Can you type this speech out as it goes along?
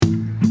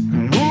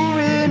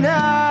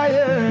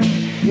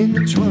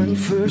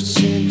21st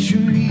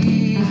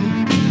century.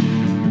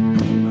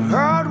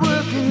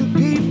 Hard-working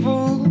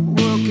people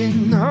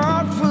working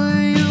hard for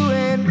you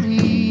and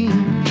me.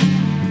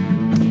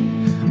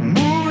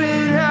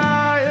 Moving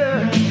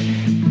higher,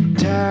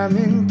 time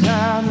and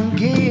time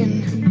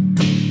again.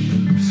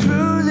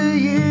 Through the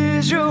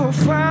years you'll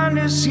find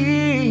us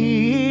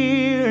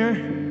here.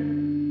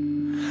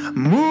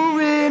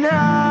 Moving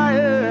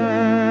higher.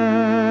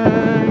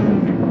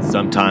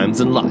 Sometimes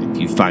in life,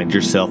 you find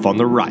yourself on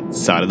the right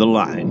side of the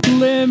line.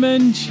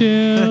 Lemon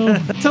chill.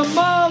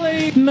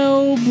 Tamale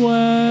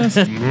noblesse.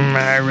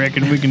 I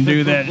reckon we can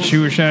do that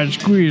suicide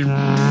squeeze.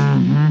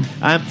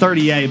 I'm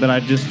 38, but I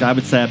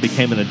would say I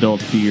became an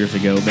adult a few years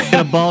ago. But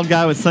a bald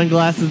guy with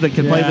sunglasses that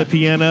can play the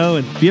piano.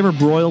 And have you ever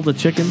broiled a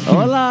chicken?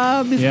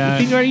 Hola, Miss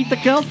Senorita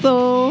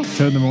Kelso.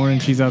 2 in the morning,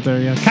 she's out there.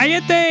 Yeah.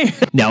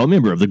 Cayete. Now a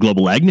member of the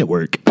Global Ag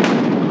Network.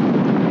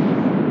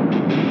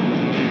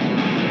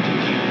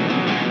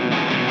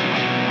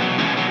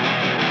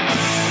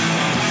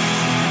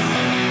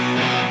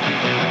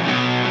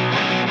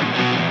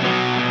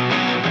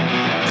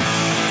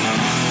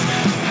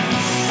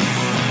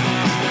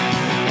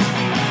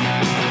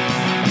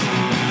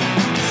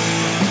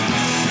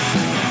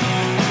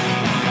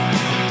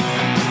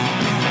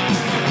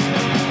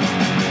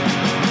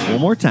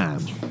 More time.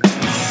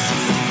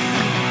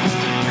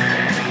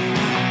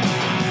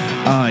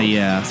 Oh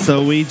yeah.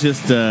 So we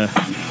just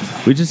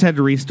had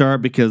to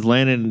restart because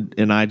Landon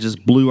and I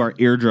just blew our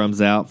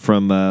eardrums out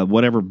from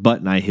whatever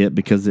button I hit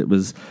because it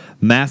was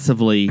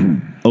massively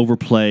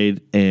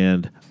overplayed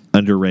and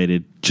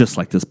underrated, just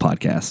like this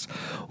podcast.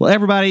 Well,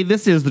 everybody,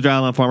 this is the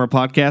Dryland Farmer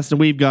Podcast, and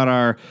we've got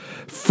our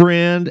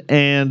friend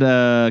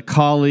and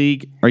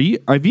colleague.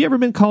 Have you ever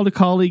been called a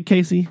colleague,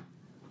 Casey?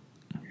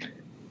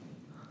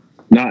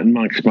 Not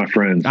amongst my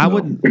friends. I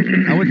wouldn't. I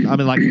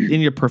mean, like in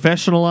your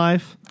professional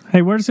life.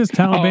 Hey, where's this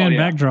Taliban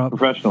backdrop?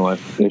 Professional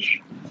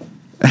life-ish.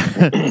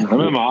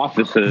 I'm in my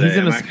office today.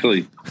 I'm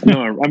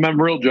at a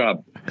real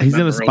job. He's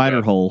in a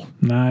spider hole.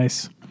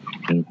 Nice.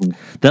 Mm-hmm.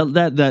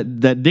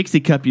 That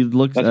Dixie cup you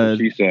look. That's what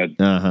she said.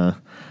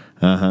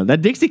 That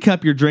Dixie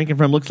cup you're drinking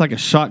from looks like a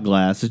shot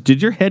glass.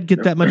 Did your head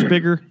get that much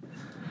bigger?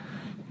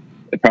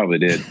 It probably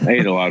did. I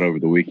ate a lot over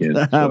the weekend.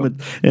 So.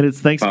 And it's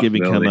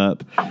Thanksgiving come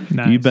up.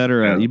 Nice. You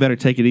better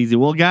take it easy.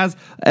 Well, guys,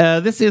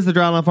 this is the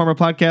Dryland Farmer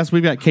Podcast.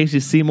 We've got Casey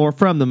Seymour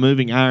from the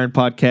Moving Iron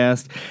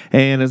Podcast.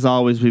 And as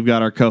always, we've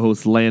got our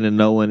co-host Landon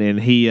Nolan.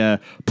 And he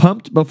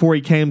pumped before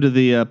he came to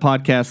the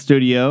podcast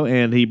studio,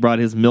 and he brought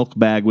his milk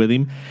bag with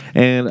him.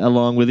 And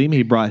along with him,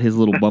 he brought his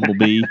little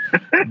bumblebee,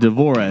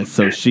 Devora.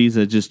 So she's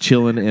just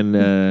chilling.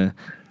 And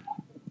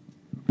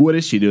what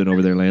is she doing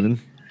over there, Landon?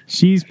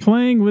 She's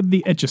playing with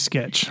the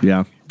Etch-a-Sketch.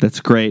 Yeah, that's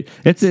great.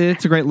 It's a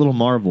great little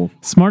marvel.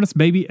 Smartest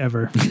baby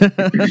ever.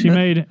 She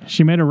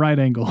made a right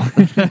angle.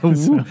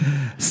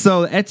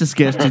 So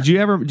Etch-a-Sketch, did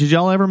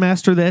y'all ever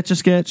master the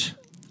Etch-a-Sketch?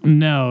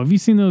 No. Have you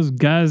seen those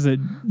guys that?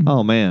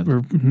 Oh man,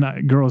 or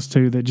not girls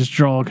too, that just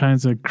draw all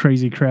kinds of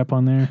crazy crap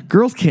on there?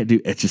 Girls can't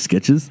do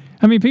Etch-a-Sketches.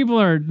 I mean, people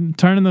are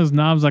turning those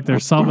knobs like they're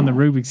solving the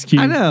Rubik's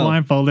Cube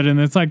blindfolded, and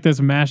it's like this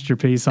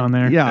masterpiece on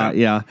there.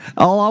 Yeah.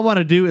 All I want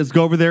to do is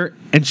go over there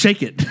and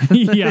shake it.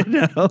 Yeah.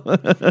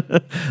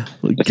 The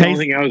only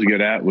thing I was good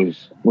at was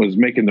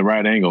making the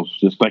right angles,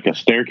 just like a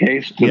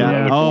staircase.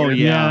 Yeah.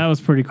 Yeah, that was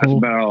pretty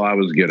cool. That's about all I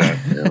was good at.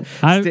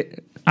 Yeah.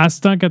 I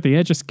stunk at the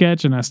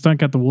Etch-a-Sketch, and I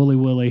stunk at the Woolly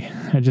Willy.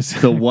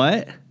 The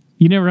what?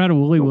 You never had a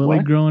Woolly Willy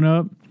growing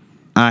up?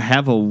 I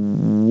have a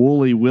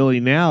Woolly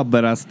Willy now,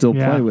 but I still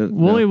play with it.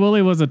 Woolly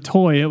Willy was a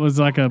toy. It was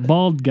like a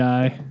bald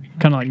guy,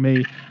 kind of like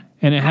me.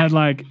 And it had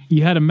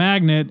you had a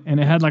magnet, and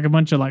it had like a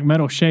bunch of like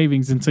metal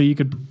shavings, and so you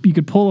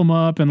could pull them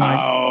up and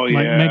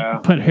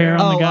put hair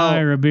on the guy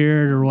or a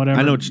beard or whatever.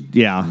 I know.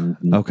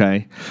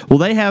 Okay. Well,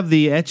 they have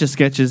the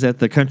Etch-a-Sketches at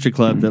the country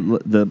club that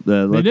let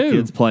the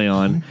kids play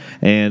on,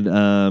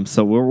 and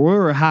so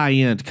we're a high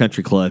end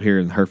country club here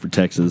in Hereford,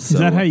 Texas. Is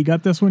that how you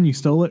got this one? You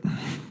stole it?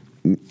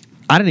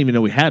 I didn't even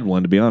know we had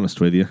one, to be honest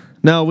with you.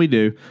 No, we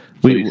do.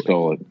 We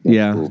stole it.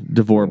 That's cool.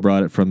 Devore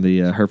brought it from the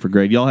Hereford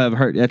grade. Y'all have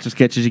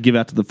Etch-a-Sketches you give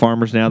out to the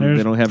farmers now that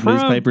they don't have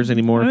newspapers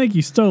anymore? I think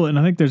you stole it, and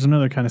I think there's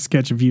another kind of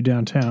sketch of you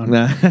downtown.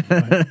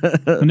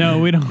 No,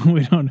 we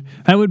don't.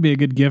 That would be a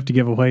good gift to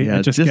give away,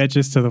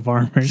 Etch-a-Sketches to the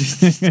farmers.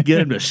 Just to get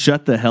them to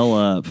shut the hell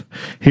up.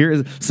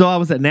 So I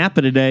was at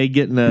Napa today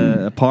getting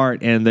a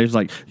part, and there's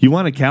like, you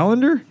want a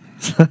calendar?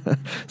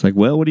 It's like,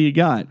 well, what do you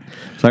got?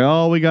 It's like,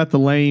 oh, we got the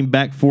lame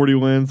back 40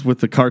 ones with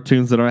the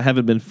cartoons that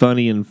haven't been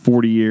funny in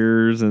 40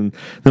 years. And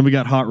then we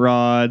got hot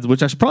rods,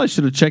 which I probably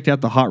should have checked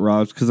out the hot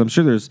rods because I'm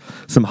sure there's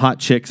some hot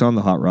chicks on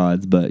the hot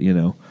rods. But,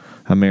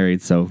 I'm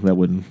married, so that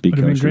wouldn't be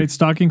kosher. Would have been great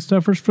stocking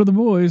stuffers for the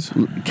boys.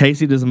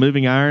 Casey, does a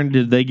Moving Iron,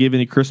 did they give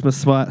any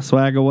Christmas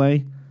swag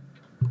away?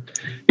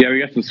 Yeah, we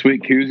got some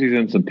sweet koozies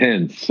and some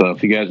pins. So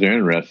if you guys are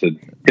interested,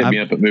 hit me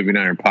up at Moving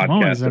Iron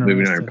Podcast at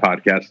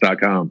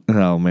movingironpodcast.com.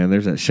 Oh, man,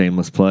 there's that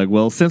shameless plug.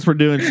 Well, since we're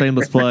doing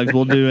shameless plugs,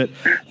 we'll do it.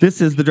 This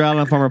is the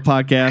Dryland Farmer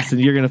Podcast,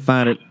 and you're going to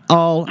find it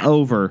all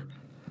over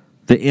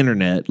the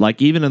internet,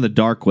 like even in the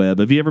dark web.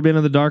 Have you ever been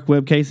in the dark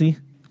web, Casey?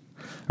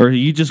 Or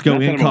you just go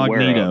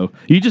incognito?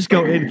 You just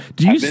go in.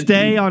 Do you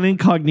stay on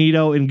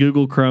incognito in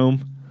Google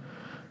Chrome?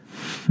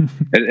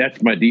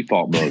 That's my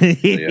default mode.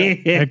 So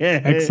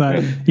yeah.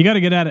 Excite. You got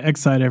to get out of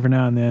Excite every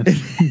now and then.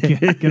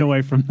 Get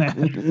away from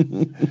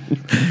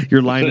that.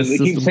 Your Linus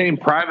system. They keep saying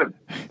private.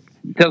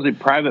 It tells me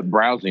private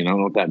browsing. I don't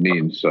know what that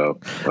means. So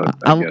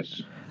I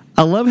guess.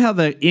 I love how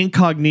the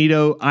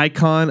incognito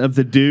icon of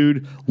the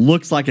dude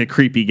looks like a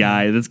creepy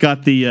guy that's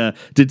got the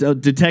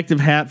detective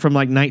hat from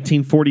like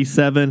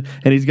 1947,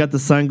 and he's got the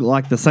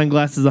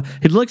sunglasses on.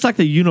 It looks like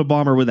the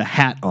Unabomber with a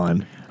hat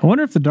on. I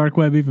wonder if the dark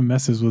web even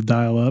messes with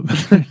dial-up.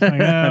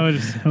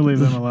 We'll leave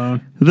them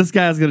alone. This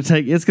guy's going to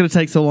take. It's going to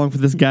take so long for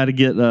this guy to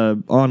get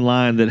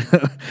online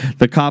that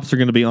the cops are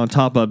going to be on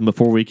top of him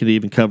before we can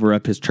even cover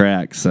up his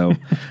tracks. So,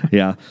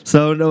 yeah.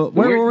 So the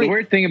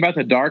weird thing about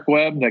the dark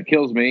web that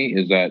kills me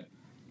is that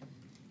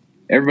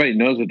everybody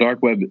knows the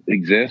dark web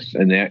exists,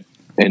 and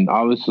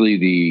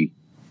obviously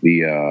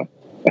the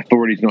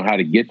authorities know how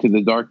to get to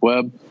the dark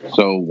web.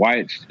 So why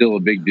it's still a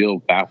big deal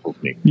baffles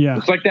me. Yeah,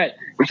 it's like that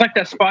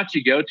spot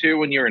you go to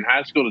when you're in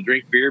high school to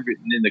drink beer, but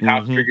then the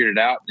cops figured it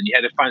out, and you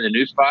had to find a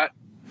new spot.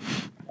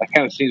 That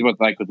kind of seems what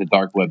the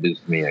dark web is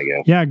to me, I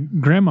guess. Yeah,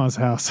 grandma's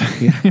house.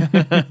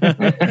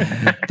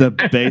 The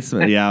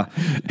basement, yeah.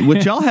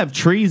 Which y'all have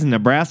trees in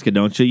Nebraska,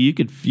 don't you? You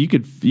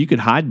could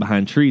hide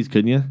behind trees,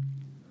 couldn't you?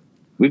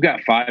 We've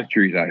got 5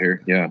 trees out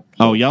here. Yeah.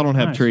 Oh, y'all don't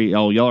have trees.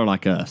 Oh, y'all are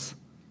like us.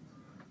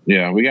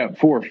 Yeah, we got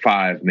 4 or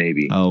 5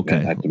 maybe. Oh,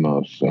 okay. At the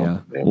most. So,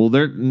 yeah. Well,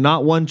 there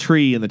not one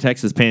tree in the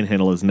Texas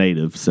Panhandle is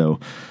native, so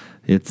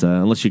it's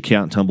unless you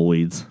count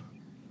tumbleweeds.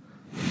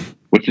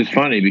 Which is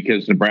funny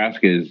because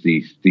Nebraska is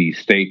the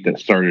state that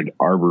started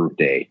Arbor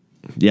Day.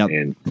 Yep.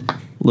 And a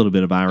little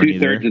bit of irony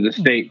there. 2/3 of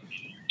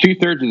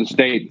the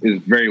state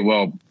is very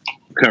well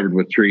covered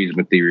with trees,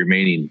 but the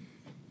remaining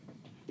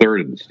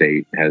third of the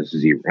state has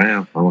 0.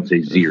 Well, I won't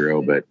say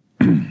 0, but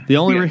the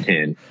only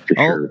 10 for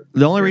sure.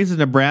 The only reason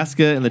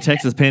Nebraska and the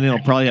Texas Panhandle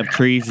probably have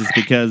trees is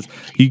because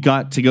you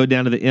got to go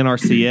down to the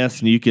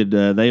NRCS and you could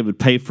they would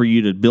pay for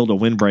you to build a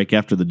windbreak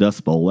after the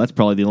Dust Bowl. That's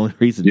probably the only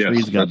reason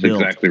trees got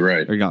built. Exactly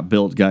right. Or got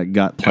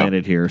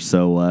planted here.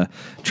 So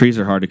trees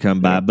are hard to come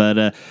by.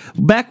 But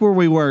back where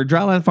we were,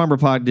 Dryland Farmer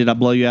Pod. Did I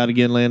blow you out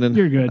again, Landon?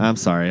 You're good. I'm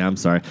sorry.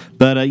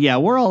 But yeah,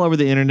 we're all over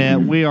the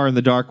internet. We are in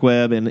the dark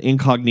web and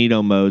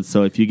incognito mode.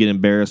 So if you get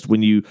embarrassed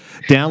when you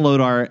download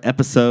our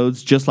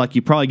episodes, just like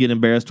you probably get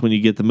embarrassed when you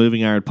get the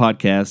Moving Iron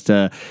podcast,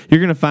 you're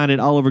going to find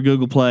it all over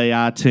Google Play,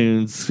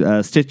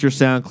 iTunes, Stitcher,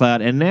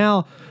 SoundCloud, and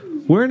now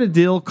we're in a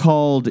deal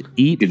called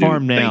Eat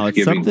Farm Now.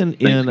 It's something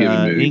in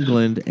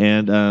England,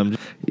 and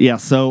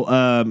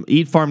so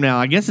Eat Farm Now.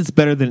 I guess it's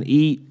better than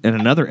Eat and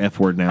another F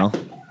word now.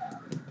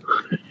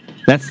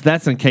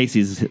 That's in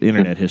Casey's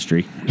internet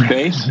history.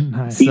 Face?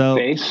 Nice. So,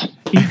 Eat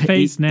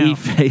face now. Eat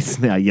face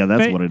now. Yeah,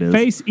 that's what it is.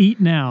 Face eat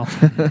now.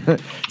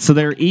 So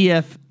they're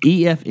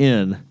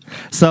EFN.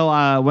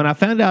 So when I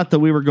found out that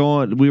we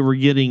were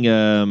getting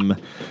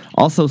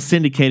also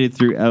syndicated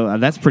through. Oh,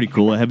 that's pretty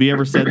cool. Have you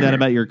ever said that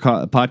about your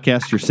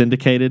podcast? You're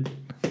syndicated.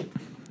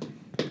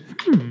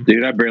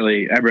 Dude, I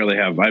barely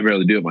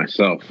do it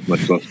myself,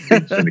 much less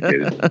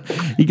syndicated.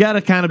 You got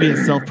to kind of be a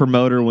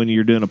self-promoter when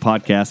you're doing a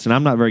podcast, and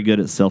I'm not very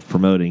good at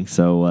self-promoting.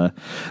 So,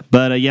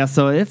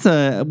 so it's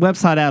a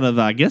website out of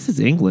I guess it's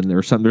England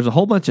or something. There's a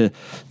whole bunch of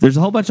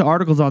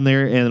articles on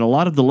there, and a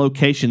lot of the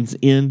locations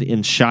end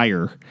in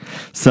Shire.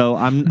 So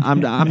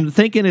I'm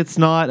thinking it's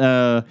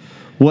not.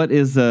 What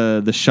is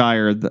the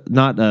Shire?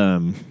 Not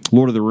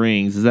Lord of the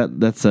Rings.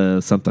 That's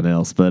something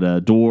else?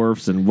 But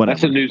dwarfs and whatever.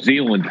 That's a New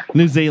Zealand.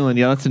 New Zealand,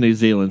 yeah, that's a New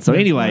Zealand. So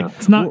anyway,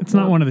 it's not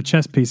one of the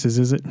chess pieces,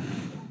 is it?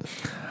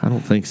 I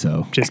don't think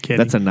so. Just kidding.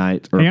 That's a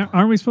knight. Hey,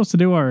 aren't we supposed to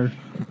do our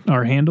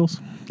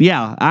handles?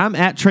 Yeah, I'm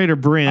at Trader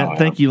Brent.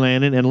 Thank you,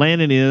 Landon. And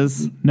Landon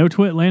is No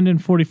Twit Landon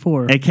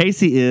 44. And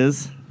Casey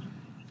is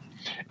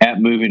at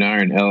Moving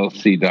Iron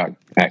LLC.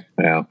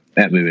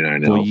 At Moving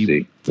Iron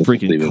LLC. You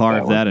freaking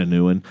carved that a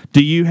new one.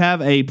 Do you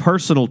have a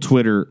personal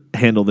Twitter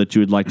handle that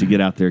you would like to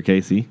get out there,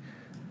 Casey?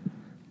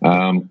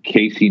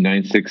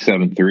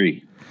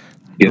 Casey9673.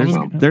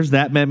 There's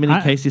that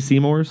many Casey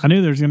Seymours? I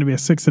knew there was going to be a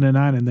 6 and a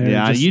 9 in there.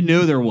 Yeah, you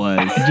knew there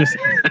was.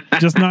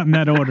 just not in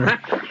that order.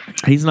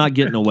 He's not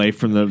getting away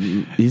from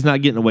the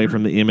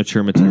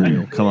immature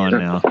material. Come on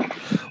now.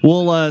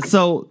 Well,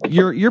 so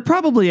you're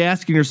probably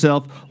asking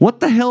yourself, what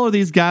the hell are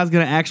these guys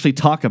going to actually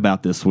talk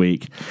about this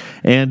week?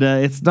 And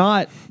it's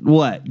not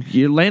what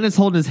Landon's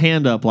holding his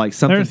hand up like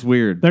something's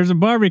weird. There's a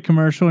Barbie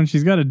commercial, and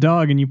she's got a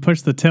dog, and you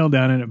push the tail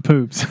down, and it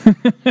poops.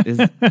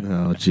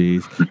 Oh,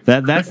 geez,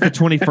 that's the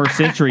 21st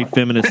century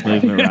feminist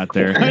movement right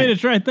there. I mean,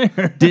 it's right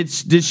there. Did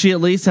she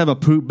at least have a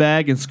poop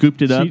bag and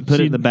scooped it up,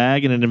 put it in the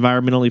bag in an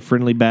environmentally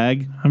friendly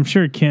bag? I'm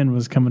sure Ken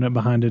was coming up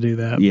behind to do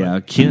that. Yeah,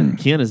 Ken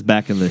is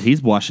back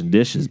he's washing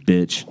dishes,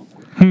 bitch.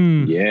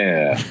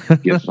 Yeah,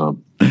 get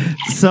some.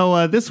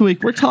 So this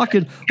week we're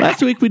talking.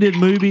 Last week we did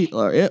movie.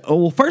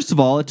 Well, first of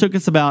all, it took me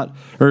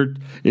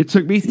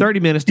 30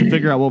 minutes to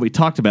figure out what we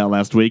talked about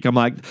last week. I'm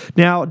like,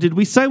 now, did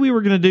we say we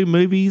were going to do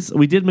movies?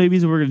 We did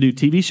movies, and we were going to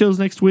do TV shows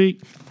next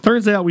week.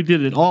 Turns out we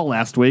did it all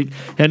last week,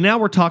 and now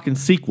we're talking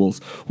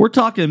sequels. We're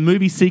talking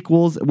movie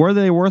sequels. Were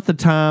they worth the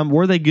time?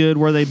 Were they good?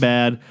 Were they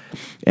bad?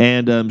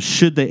 And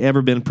should they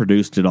ever been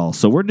produced at all?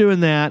 So we're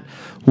doing that.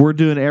 We're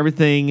doing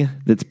everything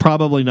that's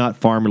probably not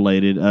farm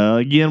related.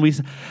 Again,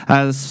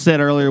 as said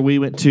earlier, we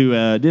went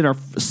to did our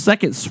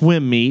second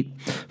swim meet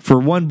for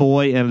one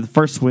boy and the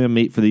first swim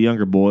meet for the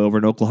younger boy over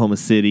in Oklahoma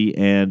City.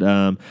 And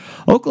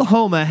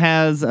Oklahoma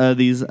has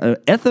these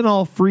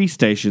ethanol-free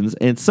stations,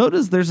 and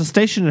there's a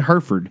station in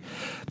Hereford.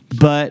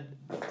 But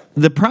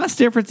the price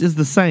difference is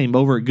the same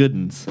over at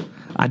Gooden's.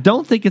 I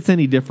don't think it's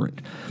any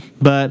different.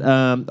 But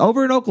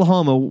over in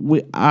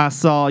Oklahoma, I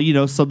saw,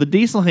 so the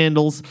diesel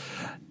handles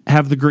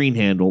have the green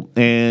handle,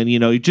 and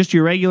just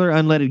your regular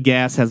unleaded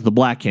gas has the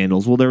black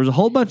handles. Well, there was a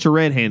whole bunch of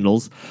red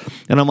handles,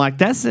 and I'm like,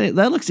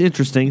 that looks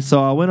interesting. So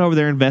I went over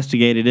there,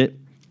 investigated it,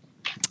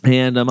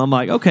 and I'm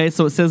like, okay,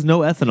 so it says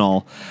no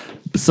ethanol.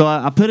 So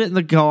I put it in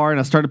the car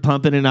and I started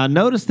pumping, and I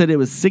noticed that it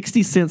was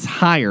 60 cents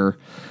higher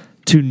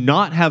to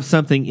not have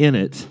something in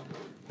it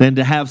than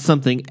to have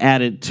something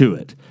added to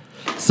it.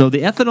 So the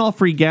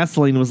ethanol-free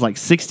gasoline was like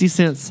 60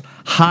 cents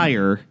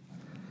higher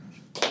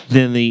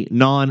than the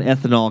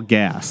non-ethanol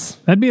gas.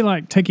 That'd be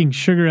like taking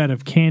sugar out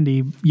of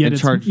candy, yet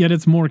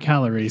it's more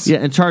calories. Yeah,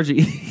 and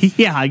charging.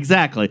 Yeah,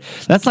 exactly.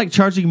 That's like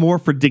charging more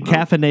for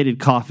decaffeinated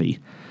coffee.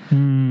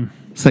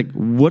 It's like,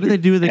 what do they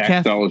do with the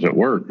caffeine? $10 at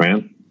work,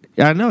 man.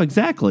 I know,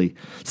 exactly.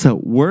 So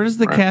where does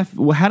the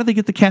how do they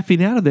get the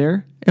caffeine out of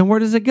there, and where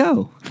does it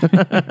go? Oh,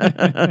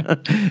 I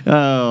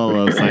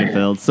love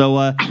Seinfeld.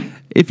 So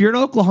if you're in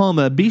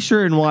Oklahoma, be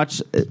sure and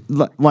watch.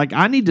 Like,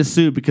 I need to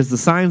sue because the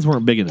signs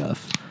weren't big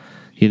enough.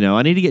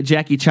 I need to get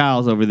Jackie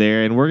Childs over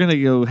there, and we're going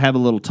to go have a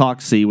little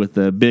talk-see with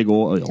the Big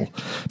Oil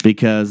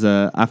because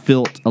I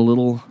felt a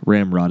little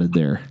ramrodded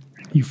there.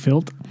 You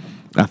felt?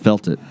 I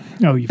felt it.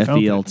 Oh, you felt it.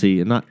 F-E-L-T.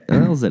 And not,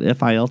 is it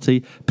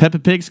F-I-L-T? Peppa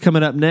Pig's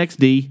coming up next,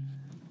 D.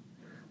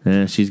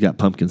 She's got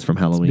pumpkins from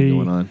Halloween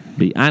going on.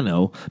 B. I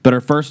know, but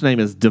her first name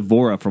is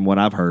Devora from what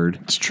I've heard.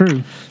 It's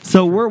true.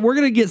 So we're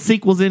going to get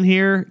sequels in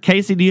here.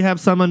 Casey, do you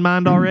have some in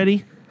mind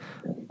already?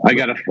 I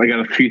got a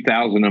few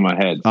thousand in my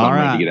head, so I'm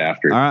ready to get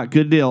after it. All right,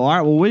 good deal. All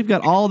right, well, we've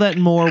got all that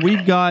and more.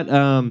 We've got,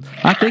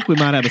 I think we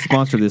might have a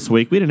sponsor this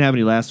week. We didn't have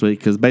any last week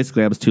because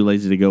basically I was too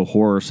lazy to go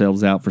whore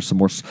ourselves out for some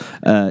more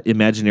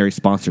imaginary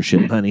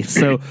sponsorship money.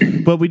 So,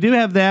 but we do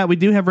have that. We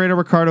do have Rado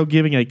Ricardo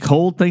giving a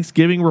cold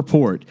Thanksgiving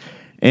report,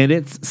 and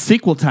it's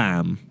sequel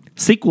time.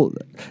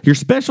 Your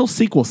special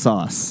sequel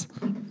sauce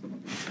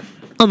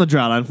on the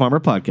Dryline Farmer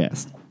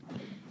Podcast.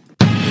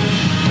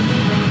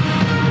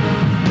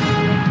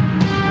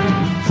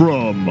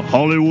 From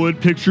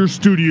Hollywood Picture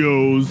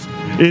Studios,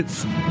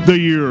 it's the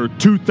year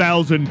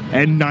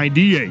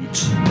 2098.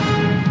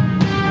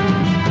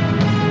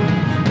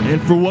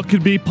 And for what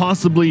could be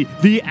possibly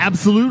the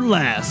absolute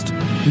last,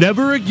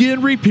 never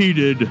again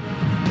repeated,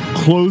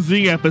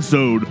 closing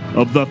episode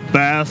of the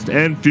Fast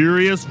and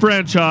Furious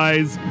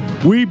franchise,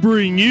 we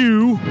bring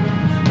you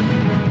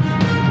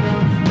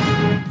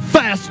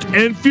Fast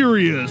and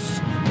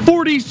Furious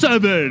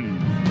 47,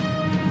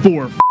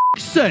 for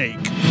f***'s sake.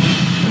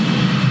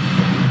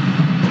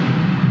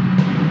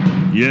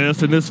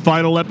 Yes, in this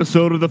final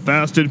episode of the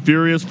Fast and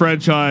Furious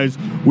franchise,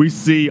 we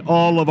see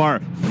all of our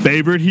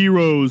favorite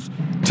heroes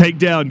take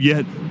down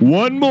yet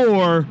one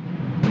more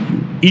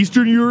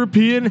Eastern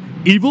European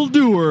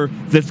evildoer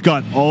that's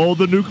got all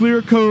the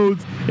nuclear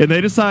codes, and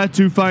they decide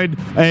to find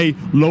a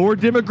lower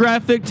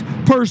demographic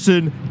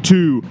person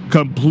to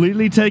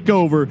completely take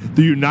over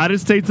the United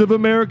States of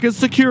America's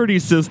security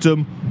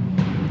system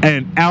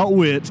and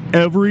outwit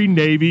every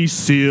Navy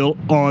SEAL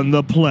on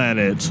the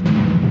planet.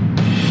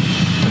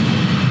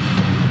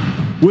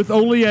 With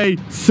only a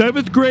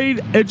 7th grade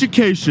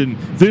education,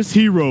 this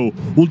hero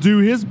will do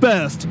his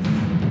best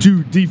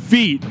to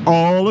defeat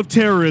all of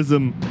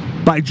terrorism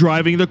by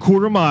driving the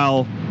quarter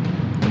mile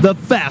the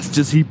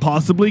fastest he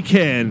possibly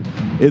can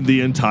in the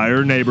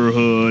entire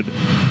neighborhood.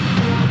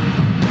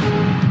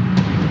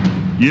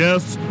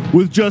 Yes,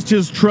 with just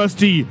his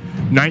trusty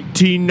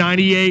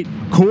 1998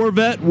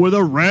 Corvette with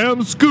a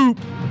Ram scoop,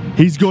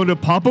 he's going to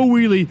pop a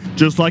wheelie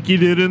just like he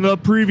did in the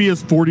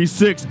previous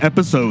 46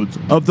 episodes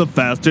of the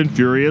Fast and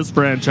Furious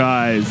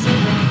franchise.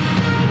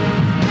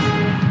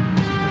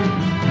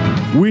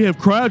 We have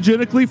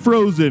cryogenically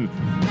frozen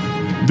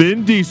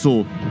Vin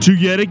Diesel to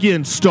yet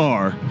again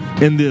star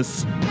in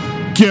this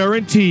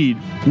guaranteed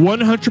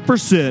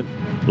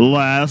 100%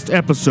 last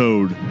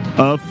episode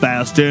of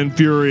Fast and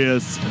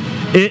Furious.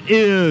 It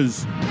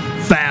is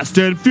Fast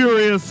and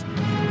Furious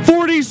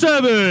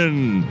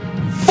 47,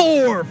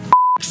 for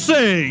f***'s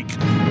sake.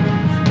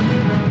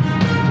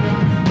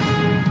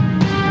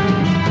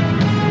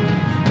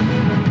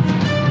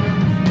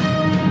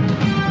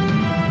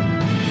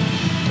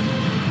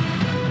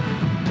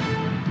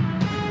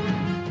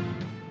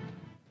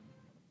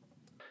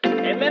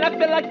 Hey man, I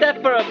feel like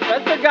that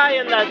professor guy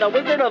in the the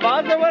Wizard of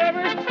Oz or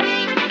whatever?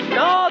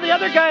 No, the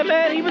other guy,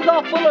 man, he was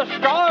all full of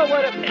straw or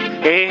whatever.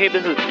 Hey,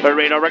 this is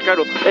Reno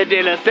Ricardo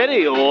de la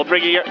Serio,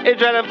 bringing your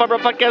Adrenaline Farmer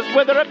podcast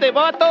weather update,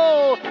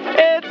 vato.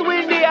 It's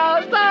windy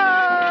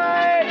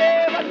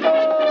outside,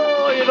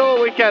 vato. You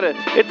know,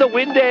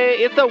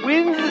 it's a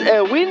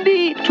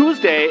windy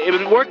Tuesday. It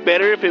would work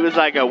better if it was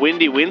like a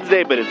windy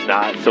Wednesday, but it's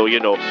not. So, you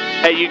know,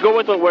 hey, you go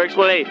with what works.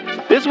 Well, hey,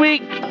 this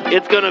week,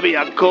 it's going to be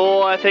a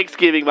cool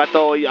Thanksgiving,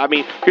 vato. I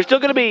mean, you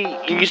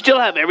still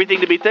have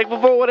everything to be thankful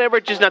for, whatever,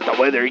 just not the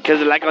weather.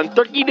 Because, like, on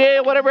Turkey Day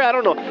or whatever, I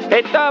don't know.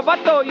 Hey,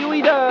 vato, you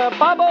eat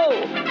pavo.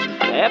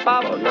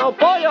 Pavo. No,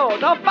 pollo.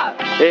 No,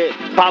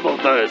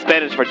 pavo's the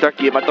Spanish for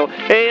turkey, vato.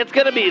 Hey, it's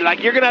going to be,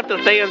 like, you're going to have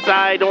to stay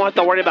inside. Don't have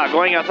to worry about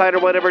going outside or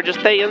whatever. Just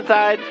stay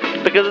inside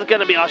because it's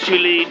going to be all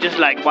chilly. Just,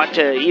 like, watch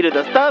either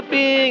the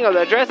stuffing or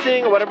the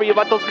dressing or whatever you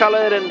vatos call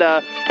it. And,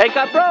 hey,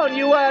 cabron,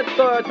 you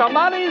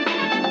tamales?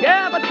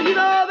 Yeah, but, you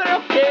know, they're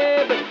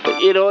okay.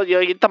 But, you know,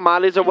 you get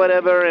tamales or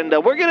whatever. And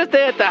we're going to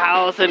stay at the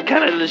house and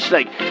kind of just,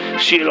 like,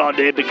 chill all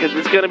day because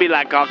it's going to be,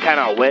 like, all kind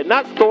of wet.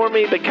 Not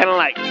stormy, but kind of,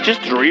 like,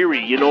 just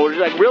dreary, you know,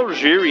 like, real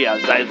dreary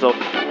outside. So,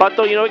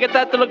 vato, you know, we get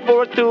that to look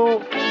forward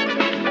to.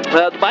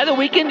 By the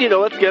weekend, you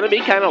know, it's going to be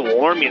kind of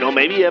warm, you know,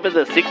 maybe up in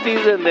the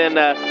 60s, and then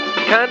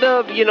kind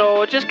of, you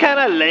know, just kind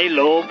of lay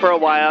low for a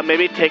while.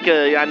 Maybe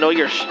I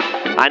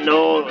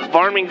know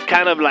farming's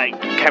kind of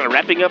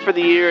wrapping up for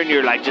the year, and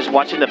you're like just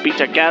watching the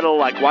beach of cattle,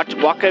 like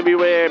walk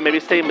everywhere, maybe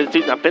stay in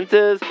between the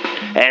fences.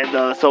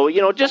 And so,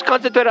 you know, just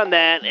concentrate on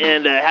that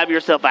and have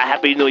yourself a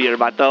Happy New Year,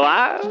 vato.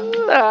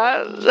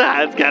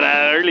 It's kind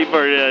of early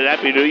for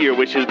Happy New Year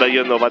wishes, but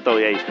you know, vato,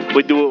 hey,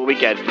 we do what we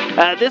can.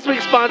 This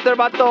week's sponsor,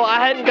 vato,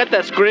 I hadn't got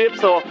the script,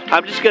 so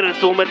I'm just going to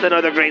assume it's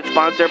another great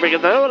sponsor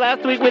because I know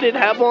last week we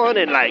didn't have one,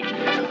 and like,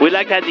 we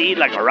had to eat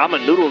like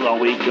ramen noodles all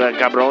week,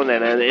 cabron,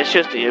 and it was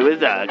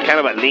kind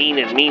of a lean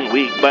and mean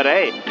week. But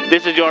hey,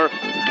 this is your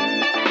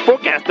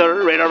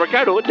forecaster, Reno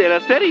Ricardo de la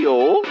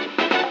Serio.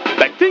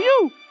 Back to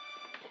you.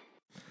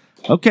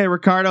 Okay,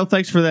 Ricardo,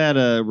 thanks for that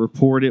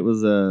report. It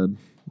was,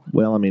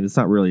 well, I mean, it's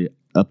not really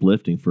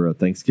uplifting for a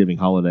Thanksgiving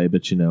holiday,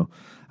 but, you know,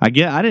 I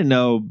didn't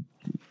know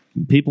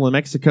people in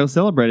Mexico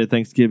celebrated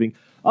Thanksgiving.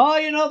 Oh,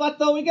 you know,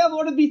 vato, we got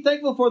more to be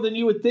thankful for than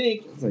you would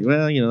think. It's like,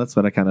 well, you know, that's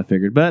what I kind of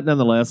figured. But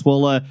nonetheless,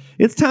 well,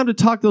 it's time to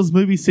talk those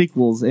movie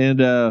sequels, and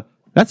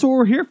that's what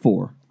we're here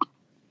for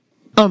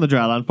on the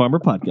Dryline Farmer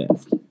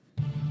Podcast.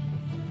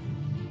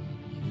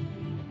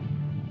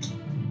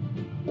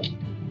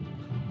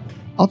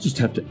 I'll just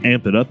have to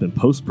amp it up in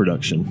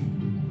post-production.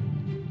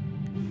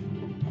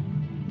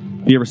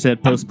 You ever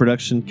said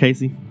post-production,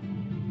 Casey?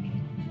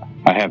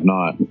 I have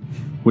not.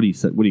 What do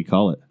you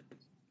call it?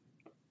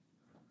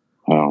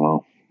 I don't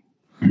know.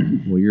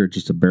 Well, you're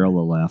just a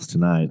barrel of laughs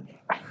tonight.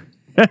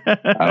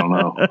 I don't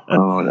know. I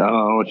don't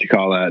know what you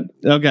call that.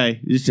 Okay,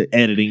 just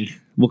editing.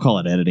 We'll call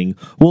it editing.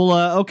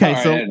 Well, okay,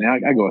 right, so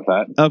I go with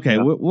that. Okay,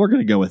 yeah. We're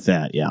going to go with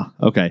that. Yeah.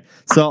 Okay.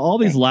 So all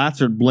these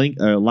lights are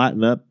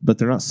lighting up, but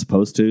they're not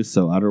supposed to.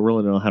 So I don't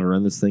really know how to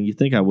run this thing. You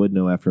think I would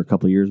know after a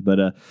couple of years,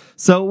 but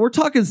so we're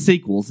talking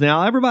sequels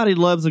now. Everybody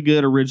loves a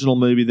good original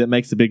movie that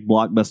makes a big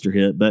blockbuster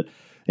hit, but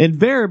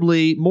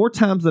invariably, more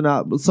times than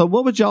not. So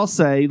what would y'all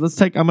say? I'm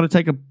going to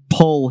take a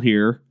poll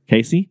here,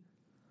 Casey.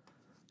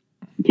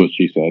 That's what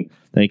she said.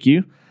 Thank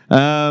you.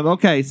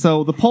 Okay,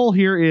 so the poll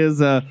here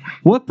is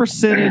what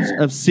percentage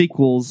of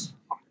sequels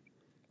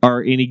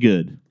are any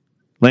good?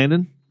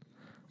 Landon?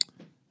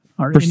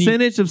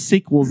 Percentage of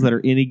sequels that are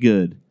any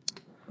good?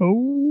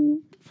 Oh,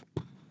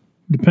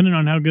 depending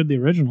on how good the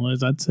original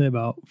is, I'd say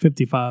about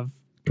 55%.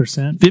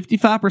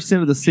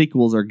 55% of the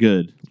sequels are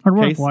good. Are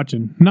worth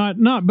watching.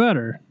 Not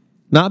better.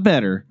 Not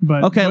better.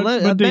 But okay,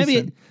 but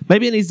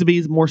maybe it needs to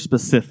be more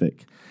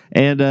specific.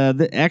 And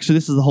actually,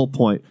 this is the whole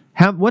point.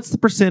 What's the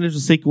percentage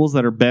of sequels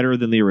that are better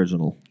than the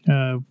original?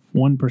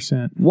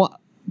 1%. What?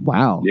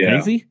 Wow, yeah.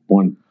 Casey?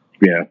 1%.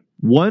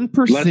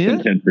 1%? Less than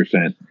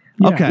 10%.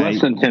 Yeah. Okay.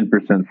 Less than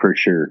 10% for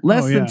sure.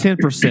 Less than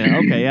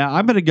 10%. Okay, yeah,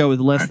 I'm going to go with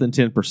less than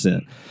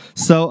 10%.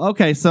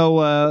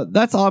 So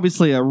that's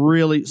obviously a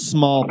really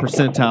small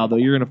percentile, though.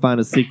 You're going to find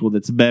a sequel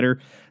that's better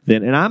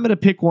than, and I'm going to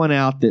pick one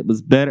out that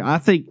was better. I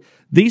think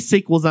these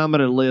sequels I'm going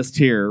to list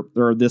here,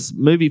 or this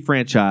movie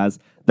franchise,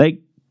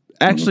 they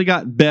actually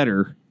got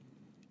better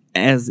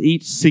as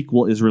each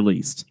sequel is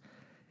released.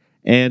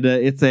 And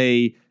it's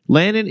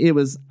Landon, it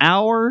was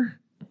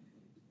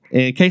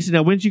and Casey,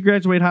 now when did you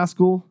graduate high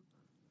school?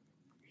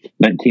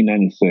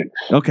 1996.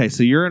 Okay,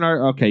 so you're in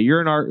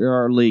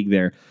our league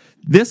there.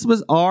 This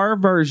was our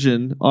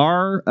version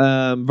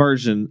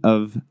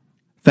of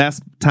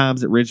Fast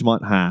Times at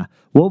Ridgemont High.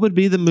 What would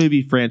be the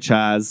movie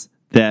franchise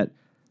that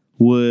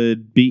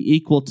would be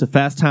equal to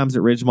Fast Times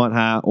at Ridgemont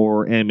High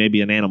and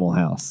maybe an Animal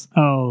House?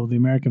 Oh, the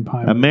American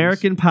Pie.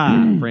 American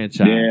Pie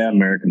franchise. Yeah,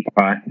 American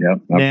Pie.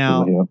 Yep.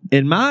 Now,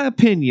 in my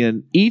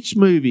opinion, each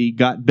movie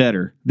got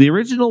better. The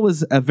original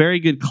was a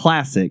very good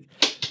classic,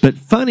 but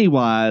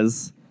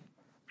funny-wise,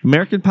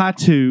 American Pie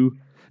 2.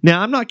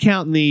 Now, I'm not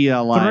counting the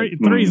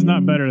 3's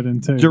not better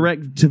than 2.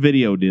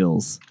 direct-to-video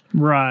deals.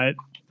 Right.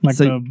 Like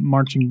the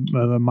marching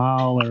the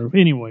mile or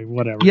anyway,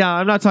 whatever. Yeah,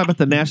 I'm not talking about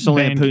the National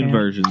Band Lampoon camp.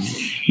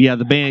 versions. Yeah,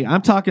 the band.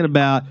 I'm talking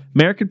about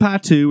American Pie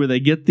 2, where they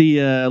get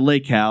the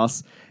lake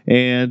house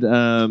and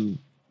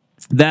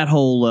that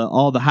whole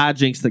all the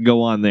hijinks that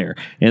go on there.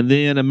 And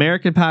then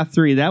American Pie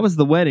 3, that was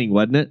the wedding,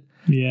 wasn't it?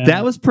 Yeah.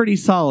 That was pretty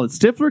solid.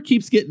 Stifler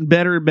keeps getting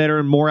better and better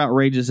and more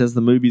outrageous as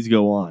the movies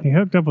go on. He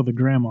hooked up with a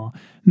grandma.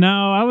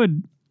 No, I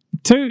would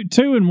two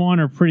and 1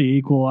 are pretty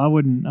equal. I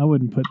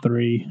wouldn't put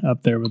 3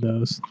 up there with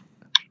those.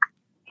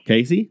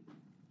 Casey?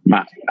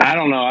 I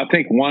don't know. I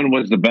think 1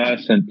 was the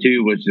best, and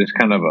 2 was just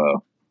kind of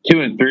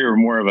 2 and 3 were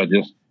more of a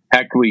just how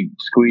can we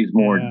squeeze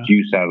more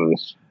juice out of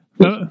this.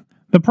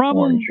 The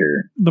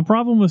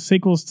problem with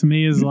sequels to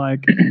me is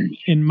like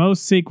in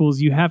most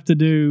sequels you have to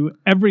do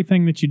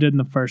everything that you did in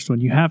the first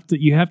one. You have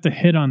to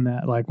hit on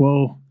that. Like,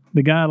 whoa,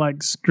 the guy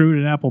like screwed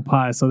an apple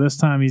pie, so this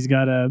time he's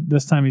got to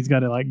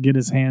like get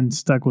his hand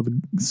stuck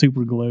with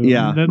super glue.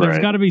 Yeah, there's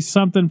got to be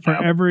something for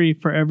every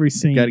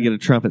scene. Got to get a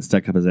trumpet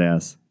stuck up his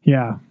ass.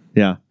 Yeah.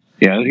 Yeah.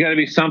 Yeah, there's got to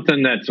be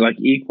something that's like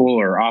equal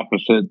or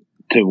opposite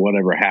to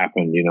whatever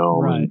happened,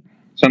 Right.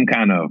 Some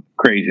kind of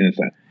craziness.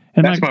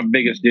 And that's my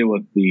biggest deal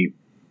with you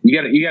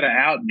got to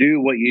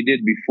outdo what you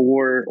did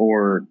before,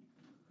 or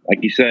like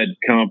you said,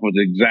 come up with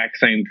the exact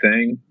same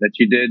thing that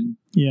you did.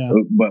 Yeah.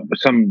 But with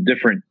some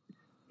different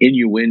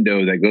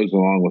innuendo that goes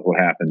along with what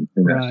happened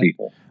in that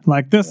sequel.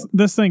 Like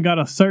this thing got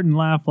a certain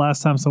laugh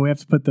last time, so we have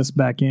to put this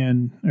back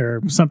in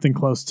or something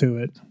close to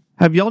it.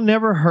 Have y'all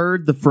never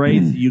heard the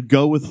phrase "you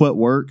go with what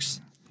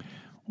works"?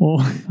 Well,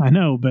 I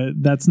know,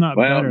 but that's not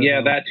better. Well, yeah,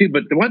 though. that too.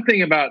 But the one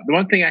thing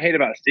I hate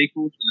about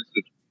sequels, and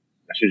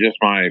this is just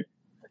my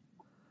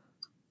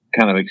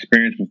kind of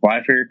experience with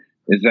life here,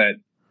 is that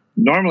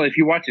normally if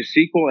you watch a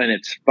sequel and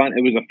it's fun,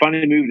 it was a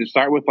funny movie to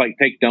start with. Like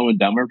take Dumb and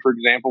Dumber for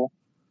example.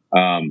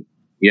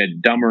 You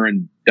had Dumber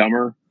and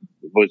Dumber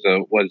was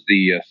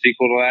the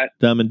sequel to that.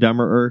 Dumb and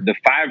Dumberer. The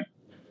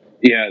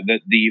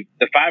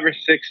 5 or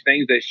 6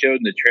 things they showed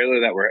in the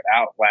trailer that were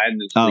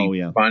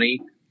outlandishly funny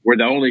were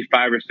the only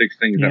 5 or 6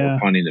 things that were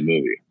funny in the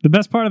movie. The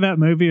best part of that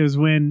movie is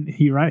when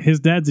his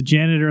dad's a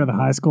janitor of the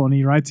high school and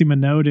he writes him a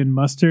note in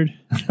mustard.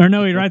 Or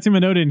no, he writes him a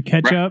note in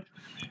ketchup. Right.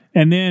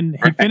 And then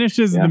he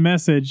finishes the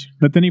message,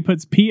 but then he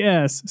puts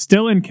PS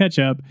still in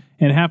ketchup,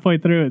 and halfway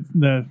through it,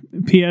 the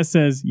PS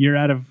says, "You're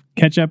out of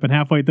ketchup," and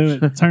halfway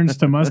through it turns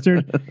to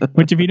mustard,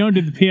 which if you don't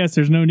do the PS,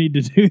 there's no need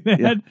to do that.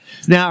 Yeah.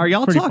 Now, are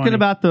y'all talking funny.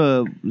 about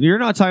you're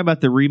not talking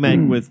about the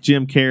remake with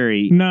Jim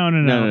Carrey? No.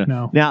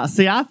 Now,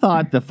 see, I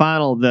thought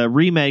the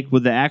remake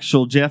with the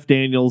actual Jeff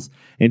Daniels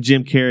and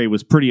Jim Carrey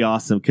was pretty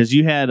awesome because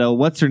you had,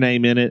 what's her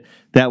name in it?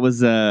 That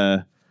was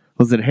it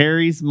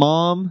Harry's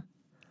mom?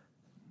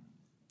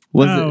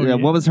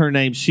 What was her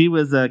name? She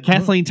was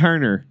Kathleen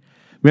Turner.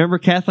 Remember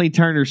Kathleen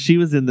Turner? She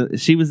was in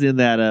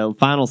that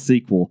final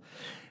sequel,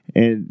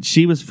 and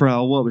she was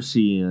from what was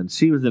she in?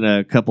 She was in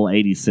a couple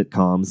 80s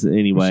sitcoms.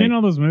 Anyway, was she in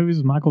all those movies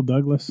with Michael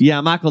Douglas?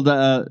 Yeah, Michael.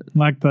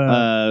 Like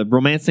the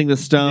Romancing the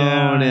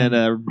Stone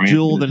and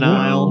Jewel of the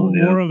Nile,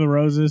 War of the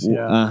Roses.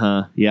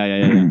 Yeah.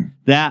 Yeah.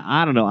 That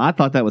I don't know. I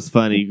thought that was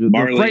funny.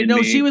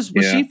 Was she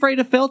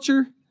Freda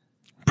Felcher?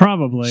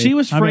 Probably. She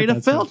was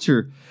Freda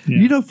Felcher. Yeah.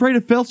 You know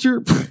Freda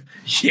Felcher?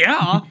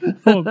 Yeah.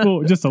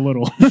 Cool. Just a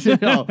little.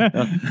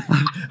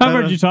 I've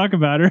heard you talk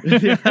about her.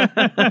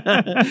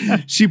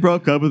 She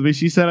broke up with me.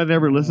 She said I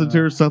never listened to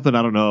her. Something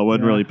I don't know. I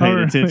wasn't really paying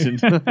attention.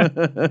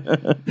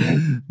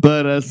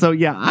 But I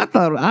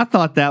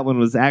thought that one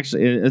was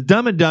actually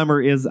Dumb and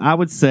Dumber is, I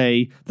would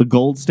say, the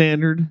gold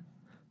standard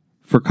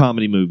for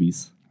comedy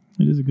movies.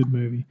 It is a good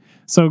movie.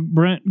 So,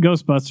 Brent,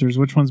 Ghostbusters,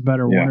 which one's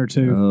better, 1 or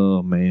 2?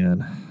 Oh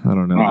man, I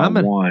don't know. I'm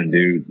 1,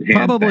 dude.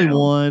 Probably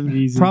 1.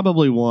 Easy.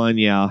 Probably 1.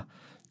 Yeah,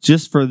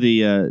 just for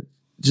the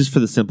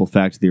simple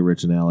fact of the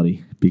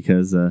originality.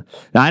 Because I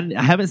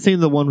haven't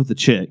seen the one with the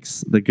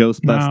chicks, the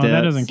Ghostbusters. No,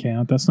 that doesn't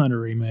count. That's not a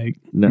remake.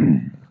 No.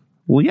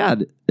 Well, yeah,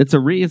 it's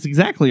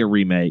exactly a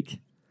remake.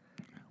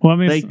 Well, I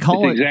mean, they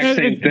call it's the exact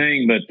same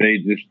thing, but they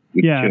just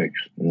chicks.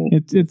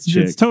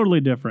 It's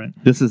totally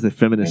different. This is the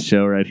feminist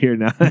show right here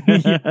now.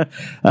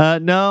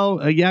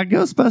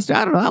 Ghostbusters.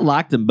 I don't know. I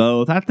liked them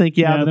both. I think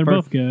they're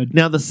both good.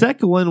 Now the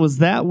second one was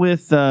that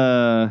with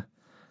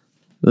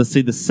let's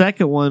see. The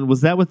second one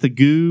was that with the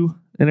goo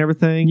and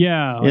everything.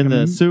 Yeah, like in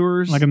the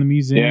sewers, like in the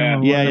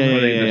museum. Yeah.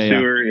 The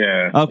sewer.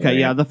 Yeah. Okay.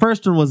 Yeah. The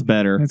first one was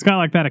better. It's got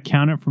like that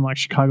accountant from like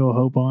Chicago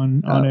Hope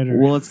on it.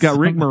 Well, it's got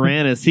Rick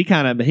Moranis.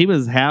 He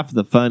was half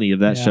the funny of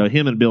that show.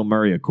 Him and Bill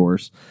Murray, of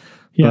course.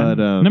 Yeah.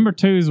 But, number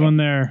 2 is when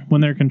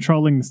they're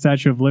controlling the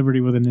Statue of Liberty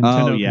with a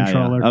Nintendo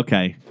controller. Yeah.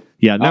 Okay.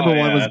 Yeah. Number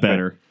 1 was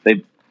better.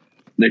 Right.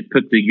 They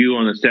put the goo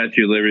on the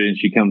Statue of Liberty and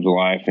she comes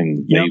alive,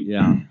 and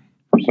they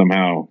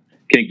somehow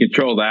can't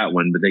control that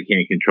one, but they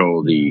can't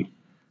control the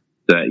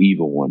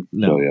evil one.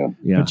 No. So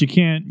yeah. But you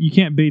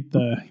can't beat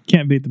the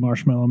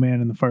Marshmallow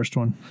Man in the first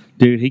one.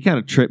 Dude, he kind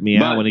of tripped me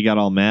out when he got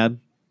all mad.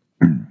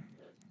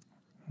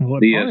 Well,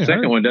 the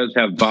second one does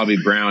have Bobby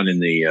Brown in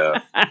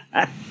the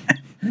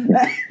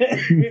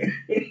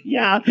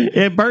yeah,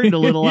 it burned a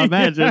little, I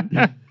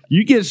imagine.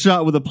 You get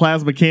shot with a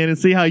plasma cannon.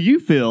 See how you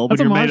feel when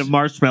you're made of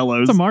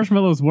marshmallows. That's a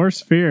marshmallow's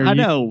worst fear. I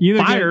know.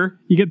 Fire.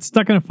 You get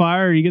stuck in a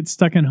fire, or you get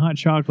stuck in hot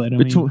chocolate.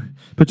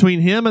 Between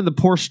him and the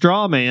poor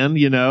straw man,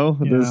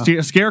 the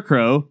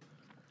scarecrow.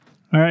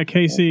 All right,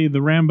 Casey, the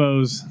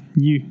Rambos,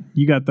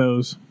 you got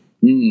those.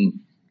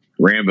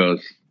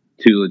 Rambos,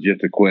 too legit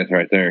to quit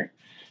right there.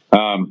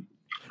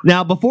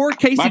 Now, before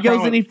Casey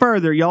goes any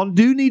further, y'all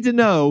do need to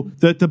know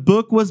that the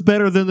book was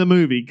better than the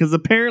movie, because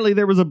apparently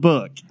there was a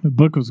book. The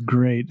book was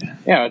great.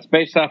 Yeah, it's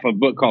based off a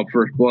book called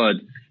First Blood,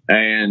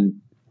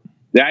 and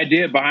the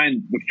idea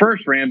behind the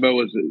first Rambo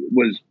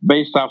was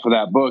based off of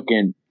that book,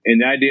 and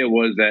the idea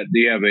was that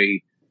you have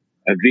a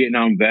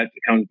Vietnam vet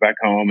that comes back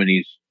home, and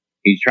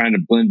he's trying to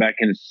blend back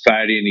into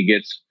society, and he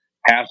gets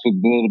hassled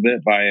a little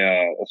bit by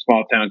a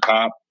small town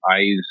cop,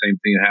 i.e. the same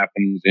thing that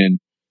happens in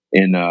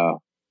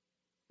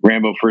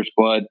Rambo First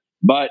Blood.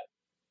 But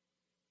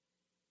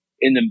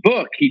in the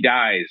book, he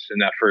dies in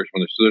that first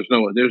one, so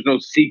there's no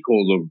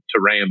sequel to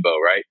Rambo,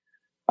 right?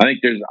 I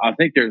think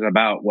there's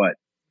about what,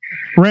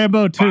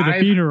 Rambo 2, the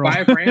funeral.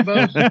 5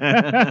 Rambos.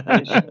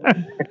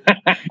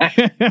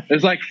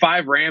 There's like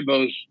 5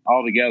 Rambos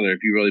altogether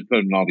if you really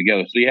put them all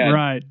together. So you had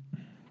right.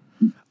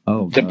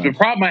 Oh, the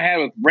problem I had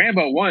with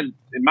Rambo 1,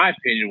 in my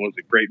opinion, was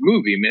a great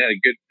movie. I mean, it had a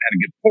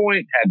good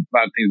point, had a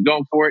lot of things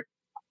going for it.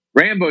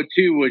 Rambo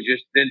 2 was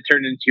just then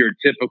turned into your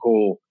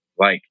typical,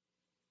 like,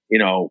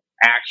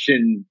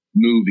 action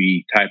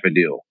movie type of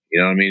deal.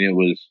 You know what I mean? It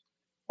was,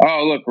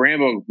 oh, look,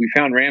 Rambo, we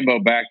found Rambo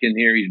back in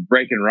here. He's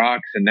breaking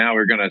rocks, and now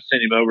we're going to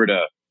send him over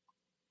to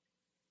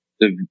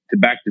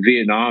back to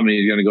Vietnam, and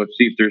he's going to go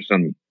see if there's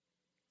some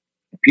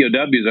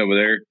POWs over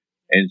there.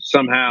 And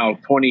somehow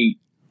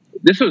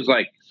this was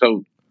like,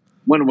 so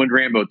when would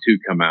Rambo 2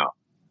 come out?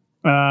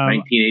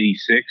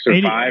 1986 or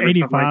 5 or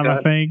 85, like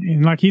I think.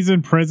 And like, he's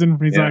in prison.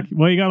 He's like,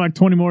 well, you got like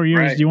 20 more years.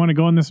 Right. Do you want to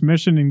go on this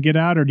mission and get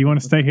out, or do you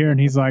want to stay here? And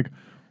he's like,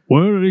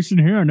 well, at least in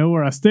here I know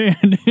where I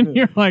stand. And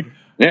you're like,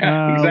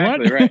 yeah,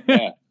 exactly. What?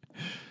 Right.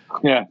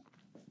 Yeah.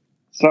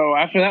 So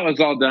after that was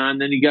all done,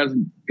 then he goes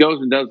and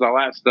does all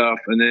that stuff.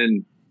 And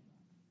then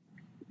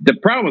the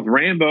problem with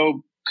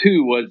Rambo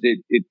 2 was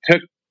it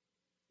took,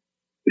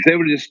 if they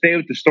would just stay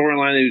with the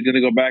storyline, they was going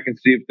to go back and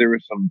see if there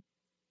was some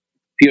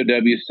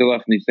POWs still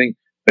left in these things.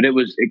 But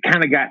it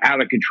kind of got out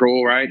of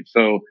control, right?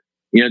 So,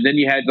 then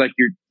you had like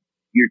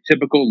your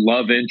typical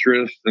love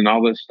interest and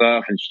all this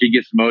stuff, and she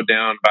gets mowed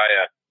down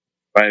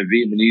by a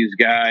Vietnamese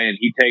guy, and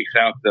he takes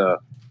out the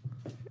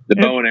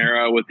bow and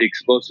arrow with the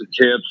explosive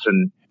tips,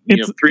 and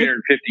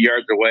 350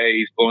 yards away,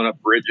 he's blowing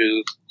up bridges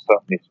and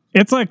stuff.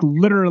 It's like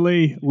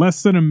literally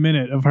less than a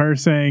minute of her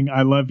saying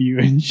 "I love you,"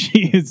 and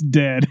she is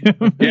dead.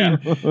 Yeah,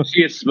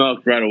 she gets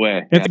smoked right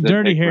away. It's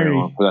Dirty Harry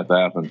for that to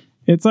happen.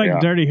 It's like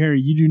Dirty Harry.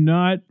 You do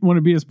not want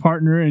to be his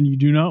partner, and you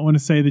do not want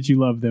to say that you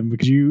love them,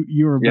 because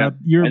you're about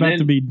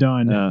to be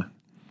done. And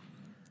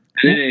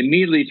then it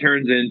immediately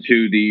turns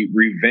into the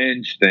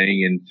revenge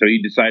thing, and so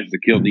he decides to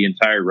kill the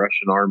entire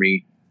Russian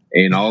army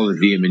and all the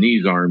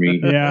Vietnamese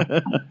army. Yeah,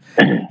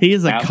 he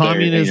is a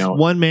communist,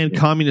 one-man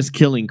communist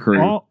killing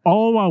crew,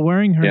 all while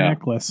wearing her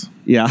necklace.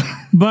 Yeah,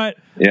 but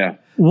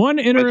one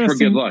That's interesting for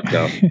good luck,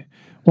 though.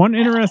 One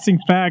interesting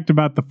fact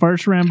about the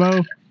first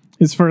Rambo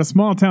is, for a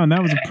small town,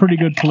 that was a pretty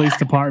good police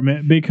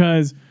department,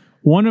 because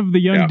one of the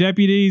young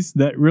deputies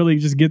that really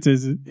just gets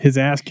his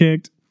ass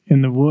kicked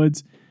in the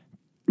woods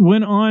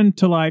went on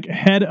to like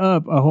head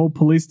up a whole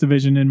police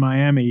division in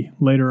Miami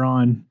later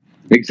on.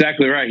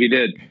 Exactly right, he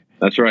did.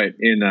 That's right.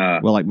 In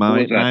like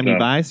Miami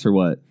Vice or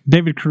what?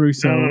 David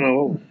Caruso.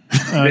 No.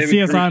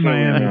 CSI Caruso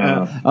Miami.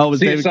 It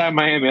was CSI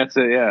Miami. That's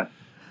it.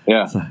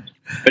 Yeah.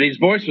 But his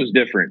voice was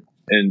different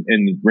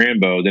in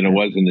Rambo than it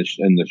was in the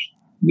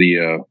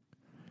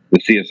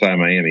CSI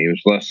Miami. It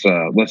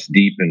was less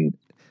deep and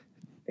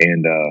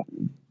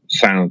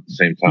silent at the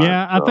same time.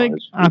 Yeah,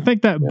 I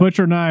think that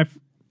butcher knife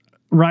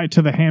right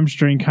to the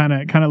hamstring kind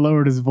of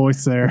lowered his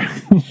voice there.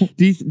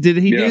 Did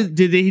he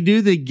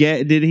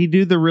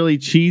do the really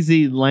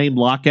cheesy lame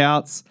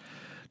lockouts?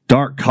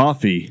 Dark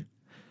coffee.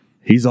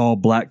 He's all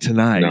black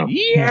tonight. No.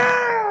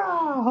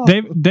 Yeah.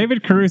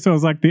 David Caruso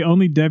is like the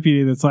only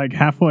deputy that's like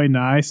halfway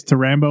nice to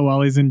Rambo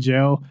while he's in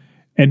jail,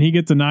 and he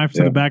gets a knife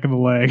to the back of the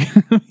leg.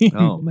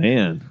 Oh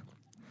man.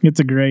 It's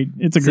a great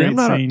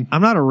scene.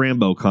 I'm not a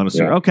Rambo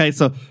connoisseur. Yeah. Okay,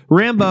 so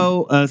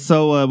Rambo.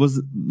 Was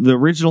the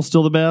original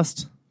still the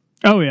best?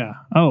 Oh yeah,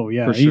 For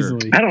sure.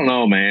 easily. I don't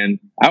know, man.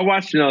 I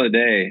watched it the other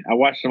day. I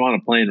watched them on a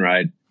plane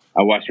ride.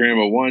 I watched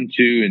Rambo 1,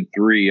 2, and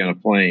 3 on a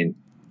plane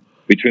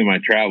between my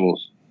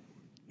travels.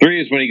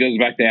 3 is when he goes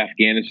back to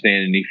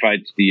Afghanistan and he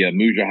fights the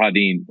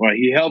Mujahideen. Well,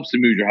 he helps the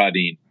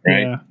Mujahideen,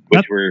 right? Yeah.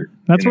 Which we're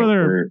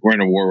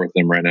in a war with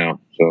them right now.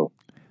 So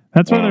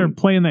that's why they're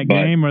playing that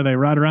game where they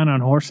ride around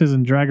on horses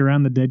and drag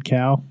around the dead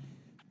cow.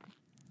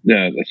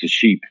 Yeah, that's a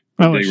sheep.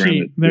 Oh, a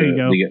sheep. There you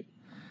go.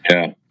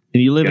 Yeah.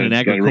 And you live in an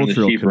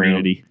agricultural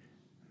community.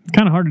 It's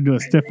kind of hard to do a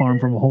stiff arm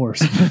from a horse.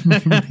 So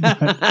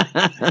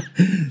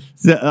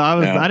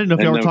I didn't know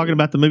if y'all were talking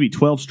about the movie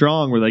 12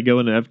 Strong, where they go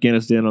into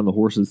Afghanistan on the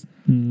horses.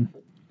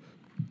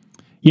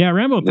 Yeah,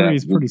 Rambo 3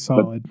 is pretty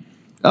solid.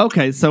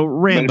 Okay, so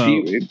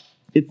Rambo.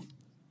 It's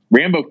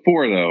Rambo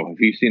 4 though. Have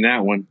you seen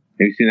that one?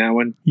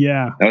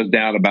 Yeah, that was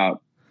out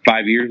about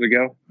 5 years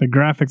ago. The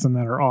graphics on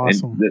that are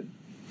awesome.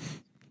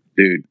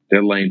 Dude,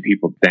 they're laying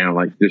people down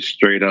like this,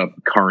 straight up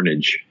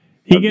carnage.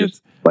 He gets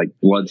just, like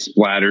blood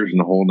splatters and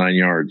the whole 9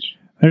 yards.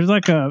 There's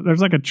like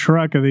a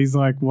truck of these,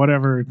 like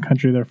whatever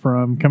country they're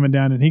from, coming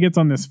down, and he gets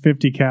on this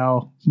 50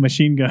 cal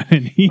machine gun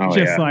and he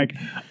like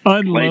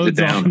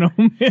unloads on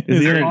them. It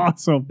is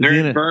awesome. They're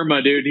in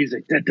Burma, dude. He's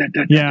like,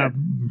 yeah.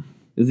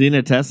 Is he in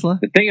a Tesla?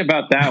 The thing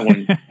about that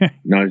one,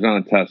 no, he's not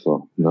a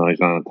Tesla.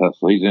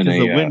 He's in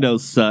the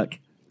windows suck.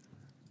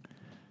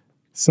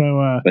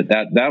 So, but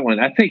that one,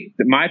 I think,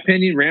 in my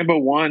opinion, Rambo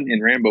 1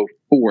 and Rambo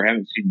 4, I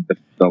haven't seen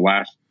the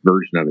last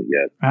version of it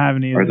yet. I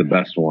haven't either. Are the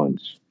best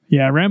ones.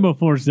 Yeah, Rambo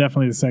 4 is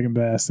definitely the second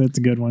best. That's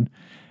a good one.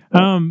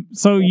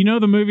 So you know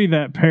the movie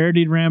that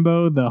parodied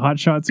Rambo, the Hot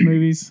Shots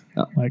movies?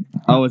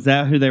 Is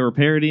that who they were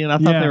parodying? I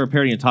thought they were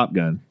parodying Top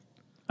Gun.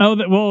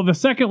 Oh, the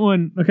second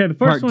one. Okay, the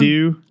first Part one.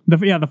 2.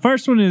 The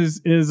first one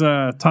is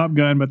Top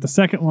Gun, but the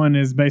second one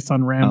is based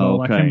on Rambo,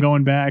 like him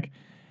going back.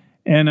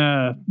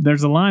 And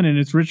there's a line, and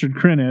it's Richard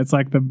Crenna. It's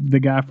like the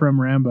guy from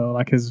Rambo,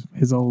 like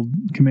his old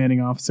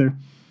commanding officer.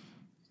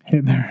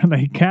 And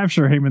they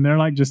capture him, and they're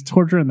like just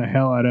torturing the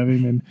hell out of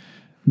him. And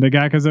the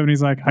guy comes up and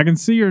he's like, "I can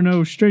see you're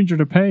no stranger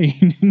to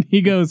pain." And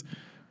he goes,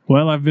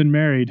 "Well, I've been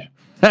married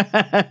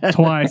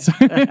twice."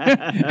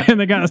 And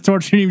the guy that's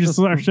torturing him just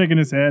starts shaking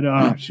his head.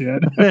 Oh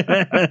shit!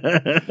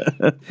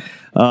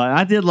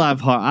 I did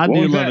love. I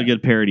do love a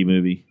good parody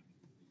movie.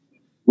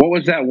 What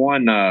was that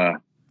one? Was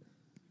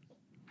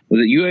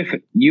it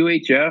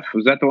UHF?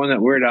 Was that the one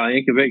that Weird Al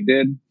Yankovic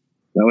did?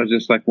 That was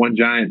just like one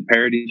giant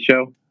parody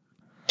show.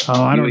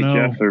 Oh, I don't know.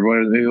 UHF or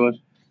whatever it was.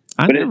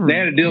 They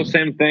had to do the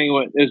same thing.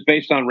 It was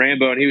based on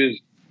Rambo, and he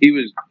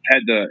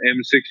had the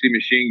M60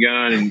 machine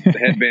gun and the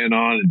headband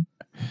on, and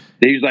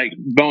he was like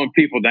mowing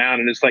people down,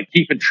 and it's like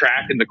keeping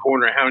track in the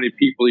corner of how many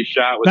people he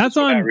shot. That's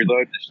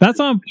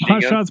on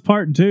Hot Shots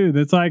Part 2.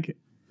 That's like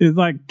it's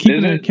like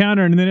keeping a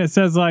counter, and then it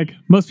says like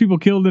most people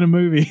killed in a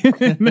movie,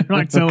 and they're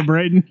like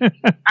celebrating.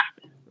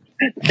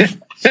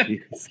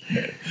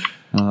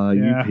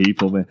 You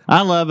people, man!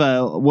 I love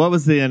what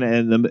was in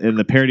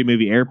the parody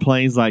movie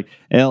Airplanes? Like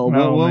what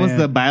was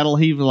the battle?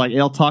 He was like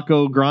El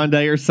Taco Grande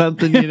or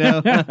something, you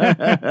know?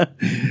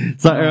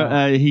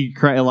 So he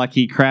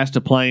crashed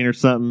a plane or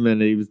something,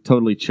 and he was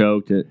totally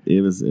choked.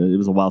 It was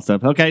a wild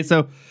stuff. Okay,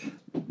 so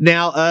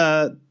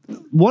now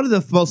one of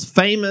the most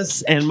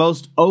famous and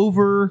most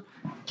overused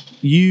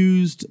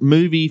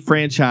movie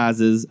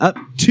franchises up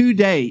to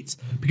date,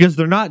 because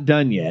they're not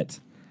done yet.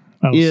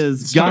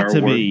 Is got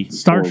to be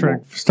Star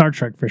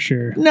Trek for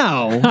sure.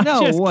 No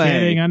just way.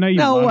 Kidding. I know you.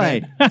 No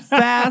way.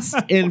 Fast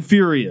and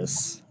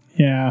Furious.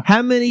 Yeah.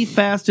 How many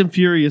Fast and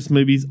Furious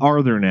movies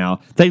are there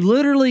now? They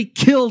literally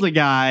killed a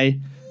guy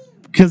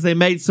because they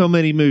made so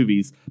many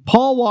movies.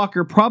 Paul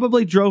Walker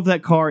probably drove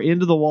that car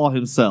into the wall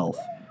himself.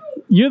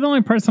 You're the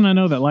only person I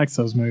know that likes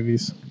those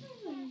movies.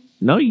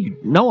 No,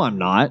 I'm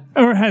not.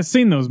 Or has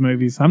seen those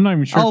movies. I'm not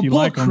even sure if you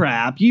like them. Oh,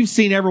 crap. You've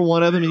seen every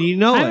one of them and you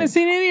know I haven't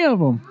seen any of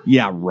them.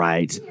 Yeah,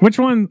 right. Which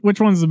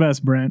one's the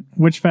best, Brent?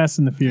 Which Fast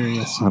and the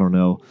Furious? I don't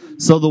know.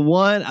 So the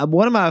one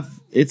of my,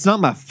 it's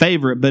not my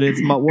favorite, but it's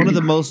one of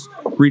the most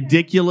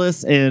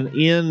ridiculous and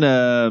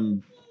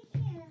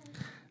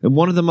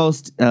one of the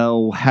most,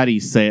 how do you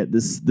say it?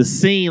 The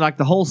scene, like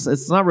the whole,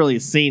 it's not really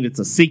a scene, it's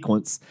a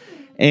sequence.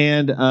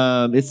 And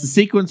it's the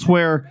sequence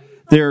where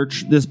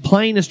this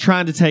plane is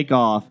trying to take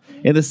off.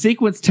 And the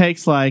sequence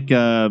takes like,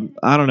 I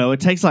don't know,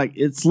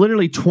 it's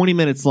literally 20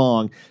 minutes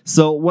long.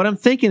 So what I'm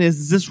thinking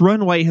is this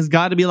runway has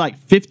got to be like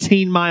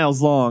 15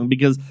 miles long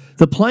because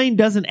the plane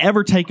doesn't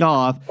ever take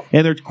off.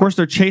 And of course,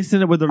 they're chasing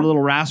it with their little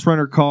Race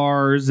Runner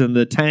cars and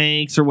the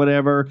tanks or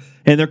whatever.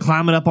 And they're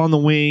climbing up on the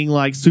wing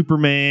like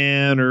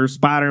Superman or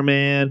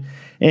Spider-Man.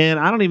 And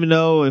I don't even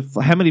know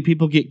how many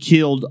people get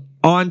killed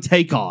on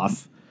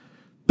takeoff.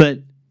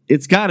 But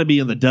it's got to be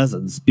in the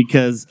dozens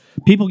because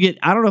I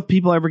don't know if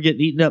people ever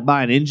get eaten up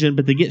by an engine,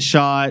 but they get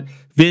shot.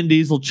 Vin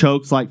Diesel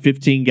chokes like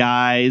 15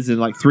 guys and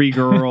like 3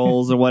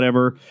 girls or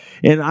whatever.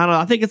 And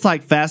I think it's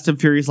like Fast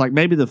and Furious, like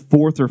maybe the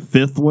 4th or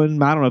 5th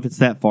one. I don't know if it's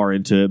that far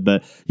into it,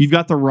 but you've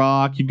got The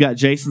Rock, you've got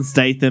Jason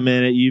Statham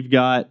in it. You've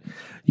got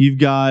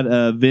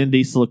Vin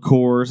Diesel, of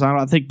course.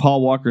 I think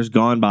Paul Walker's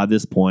gone by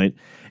this point.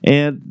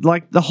 And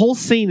like the whole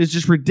scene is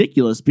just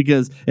ridiculous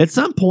because at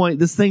some point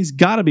this thing's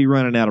got to be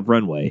running out of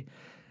runway.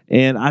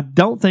 And I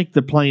don't think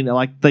the plane,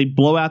 like they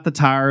blow out the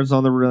tires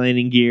on the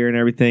landing gear and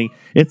everything.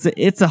 It's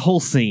a whole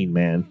scene,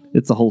 man.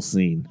 It's a whole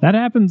scene. That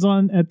happens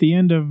at the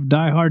end of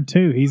Die Hard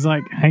 2. He's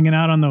like hanging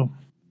out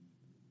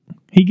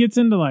he gets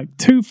into like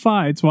 2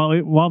 fights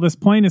while this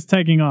plane is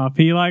taking off.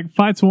 He like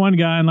fights one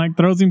guy and like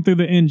throws him through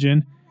the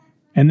engine.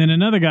 And then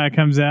another guy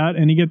comes out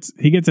and he gets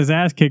his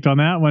ass kicked on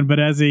that one. But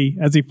as he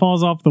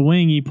falls off the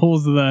wing, he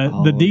pulls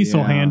the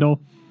diesel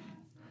handle.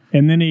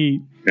 And then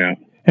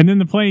And then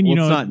the plane, it's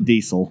not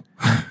diesel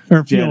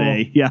or Jet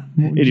A. Yeah.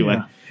 Anyway,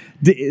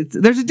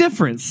 there's a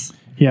difference.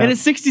 Yeah. And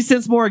it's 60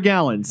 cents more a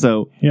gallon.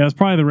 So Yeah, it's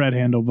probably the red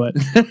handle, but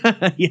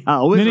yeah,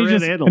 always then a he red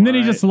just handle, and then he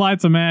right. just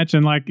lights a match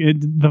and like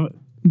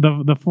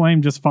the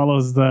flame just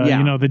follows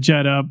the the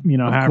jet up,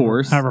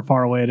 however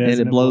far away it is,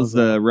 and it blows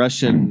the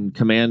Russian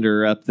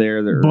commander up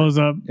there. Blows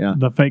up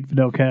the fake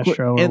Fidel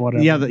Castro or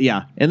whatever.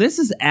 Yeah. And this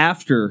is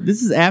after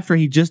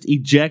he just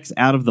ejects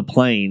out of the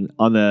plane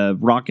on the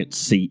rocket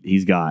seat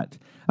he's got.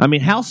 I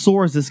mean, how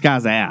sore is this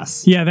guy's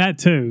ass? Yeah, that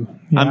too.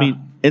 Yeah. I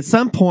mean, at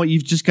some point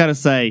you've just got to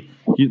say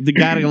the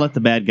guy to let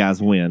the bad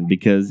guys win,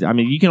 because I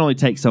mean you can only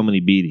take so many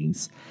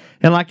beatings.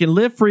 And like in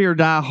Live Free or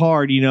Die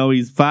Hard,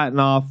 he's fighting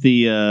off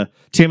the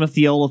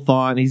Timothy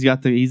Oliphant.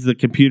 He's the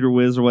computer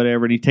whiz or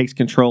whatever, and he takes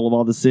control of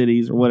all the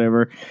cities or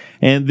whatever.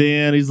 And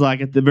then he's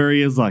like at the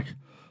very end, like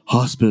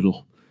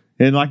hospital,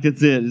 and like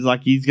that's it. It's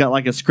like he's got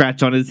like a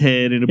scratch on his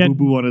head and a boo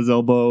boo on his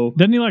elbow.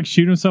 Doesn't he like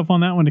shoot himself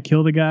on that one to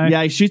kill the guy?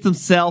 Yeah, he shoots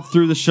himself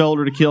through the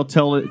shoulder to kill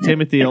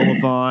Timothy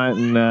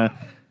Oliphant. And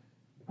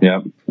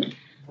yeah,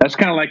 that's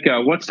kind of like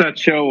what's that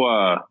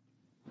show?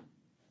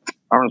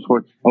 Arnold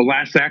Schwarzenegger.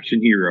 Last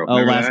Action Hero.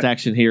 Remember Last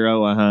Action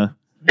Hero.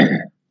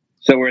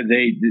 So where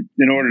they,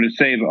 in order to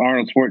save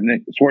Arnold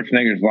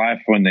Schwarzenegger's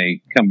life when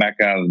they come back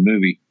out of the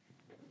movie,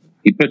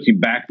 he puts him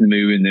back in the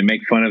movie, and they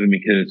make fun of him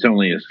because it's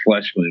only his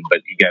flesh wound,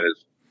 but he got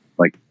his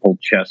like whole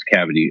chest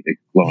cavity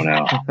blown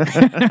out.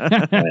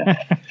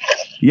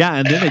 Yeah,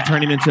 and then they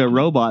turn him into a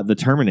robot, the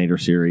Terminator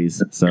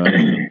series. So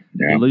he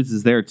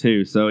loses there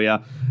too. So yeah,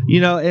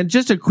 and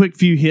just a quick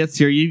few hits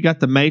here. You've got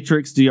the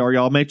Matrix. Are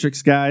y'all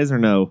Matrix guys or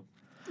no?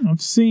 I've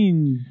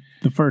seen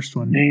the first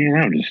one. Man,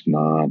 I'm just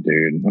not,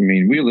 dude. I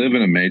mean, we live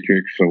in a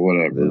matrix, so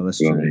whatever. Yeah, that's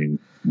true.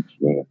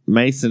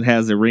 Mason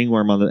had a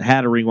ringworm on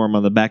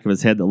the back of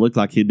his head that looked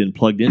like he'd been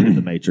plugged into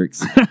the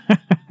Matrix.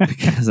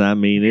 Because I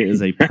mean, it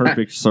is a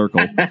perfect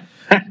circle.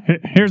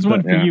 Here's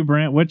one for you,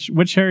 Brent.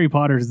 Which Harry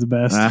Potter is the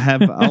best?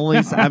 Have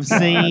I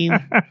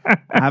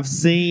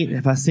seen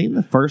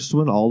the first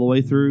one all the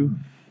way through?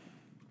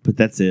 But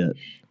that's it.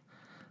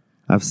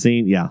 I'm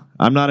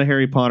not a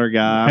Harry Potter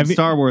guy. I'm a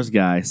Star Wars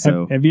guy.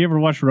 So have you ever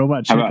watched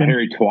Robot Chicken? How about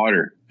Harry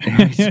Twatter?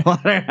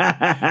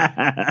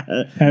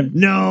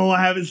 No,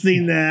 I haven't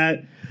seen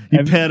that. You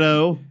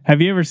pedo.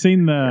 Have you ever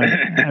seen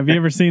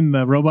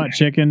the Robot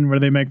Chicken where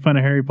they make fun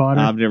of Harry Potter?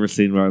 I've never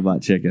seen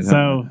Robot Chicken.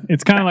 So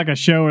it's kind of like a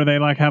show where they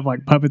like have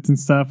like puppets and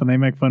stuff, and they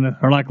make fun of,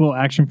 or like little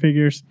action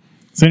figures.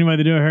 So anyway,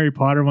 they do a Harry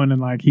Potter one, and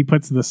like he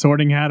puts the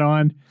sorting hat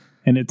on,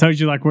 and it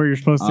tells you like where you're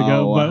supposed to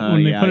go. But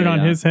when they put it on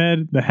his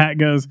head, the hat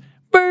goes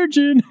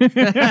virgin.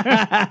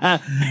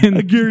 And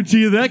I guarantee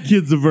you that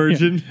kid's a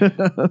virgin.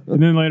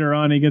 And then later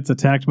on, he gets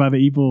attacked by the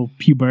evil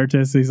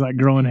Pubertus. He's like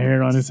growing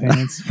hair on his hands.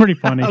 It's pretty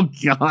funny. Oh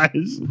gosh,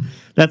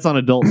 that's on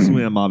Adult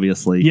Swim,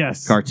 obviously.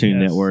 Yes,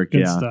 Cartoon Network.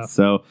 Good stuff.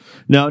 So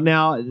no,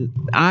 now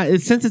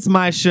since it's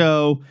my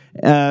show,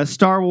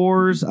 Star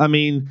Wars. I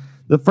mean,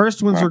 the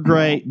first ones were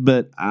great,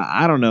 but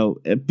I don't know,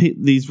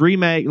 these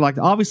remake, like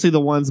obviously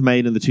the ones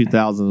made in the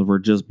 2000s were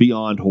just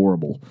beyond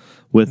horrible.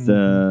 With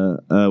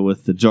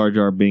the Jar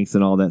Jar Binks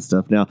and all that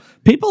stuff. Now,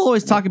 people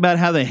always talk about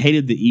how they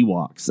hated the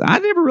Ewoks. I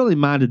never really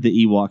minded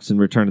the Ewoks in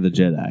Return of the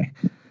Jedi.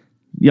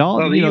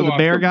 Y'all, the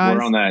bear guys?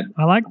 Were on that.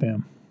 I like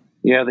them.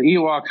 Yeah, the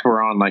Ewoks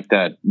were on like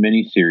that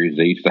miniseries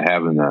they used to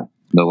have in the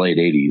late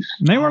 80s.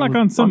 And they were like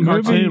on some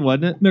movie, cartoon,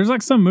 wasn't it? There's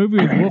like some movie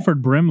with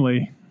Wilford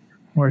Brimley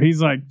where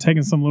he's like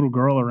taking some little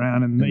girl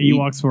around, and the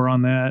Ewoks were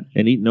on that.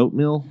 And eating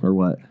oatmeal or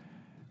what?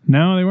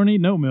 No, they weren't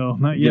eating oatmeal.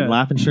 Not yet. Getting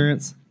life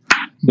insurance?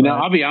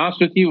 I'll be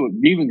honest with you.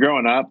 Even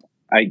growing up,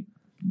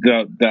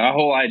 the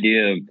whole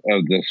idea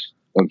of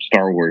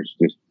Star Wars,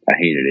 I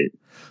hated it.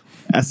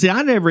 See,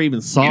 I never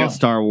even saw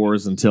Star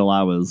Wars until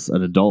I was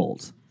an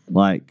adult.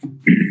 I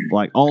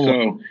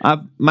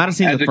might have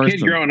seen the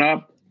first one. Growing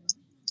up,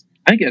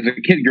 I think as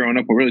a kid growing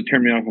up, what really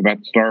turned me off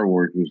about Star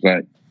Wars was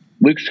that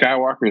Luke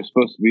Skywalker was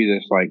supposed to be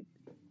this like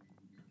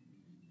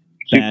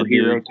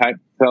superhero type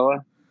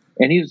fella,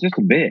 and he was just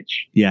a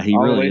bitch. Yeah, he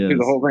all really the way is. through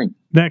the whole thing.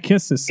 That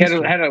kissed his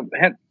sister.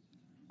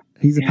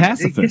 He's a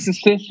pacifist. He kissed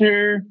his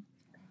sister.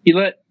 He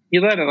let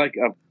a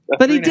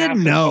but he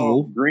didn't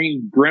know,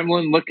 green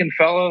gremlin looking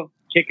fellow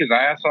kick his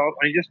ass off.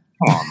 I mean, just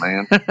come on,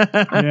 man.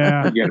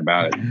 Yeah, forget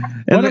about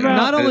it.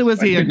 Not only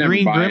was he a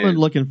green gremlin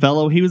looking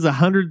fellow, he was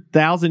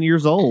 100,000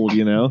 years old.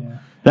 Yeah.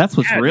 That's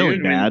what's really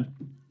bad.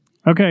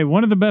 Okay,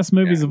 one of the best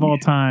movies of all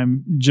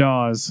time,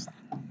 Jaws.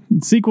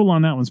 The sequel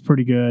on that one's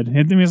pretty good.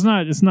 I mean,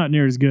 it's not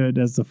near as good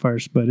as the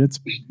first, but the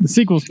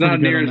sequel's pretty good. It's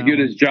not near as good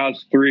as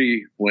Jaws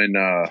 3 when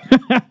those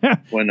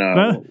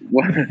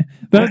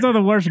are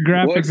the worst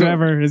graphics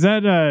ever. Is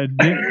that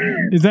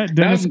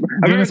Dennis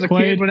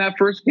Quaid? When that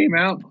first came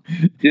out,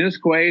 Dennis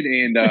Quaid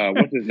and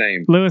what's his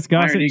name? Louis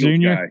Gossett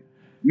Jr.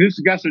 Louis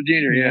Gossett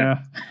Jr.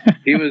 Yeah.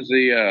 He was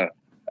that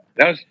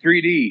was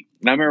 3D,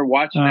 and I remember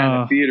watching that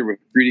in the theater with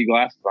 3D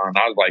glasses on.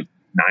 I was like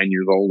 9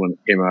 years old when it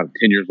came out,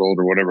 10 years old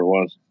or whatever it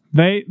was.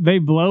 They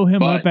blow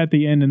him up at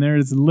the end, and there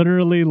is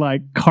literally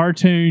like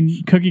cartoon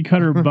cookie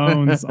cutter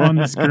bones on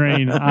the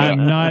screen. I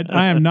am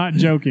not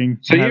joking.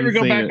 So you ever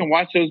go back and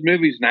watch those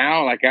movies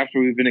now, like after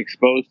we've been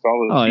exposed to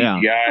all the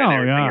CGI and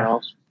everything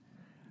else?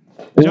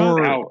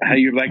 How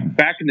you're like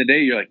back in the day,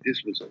 you're like,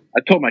 this was. I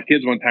told my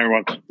kids one time,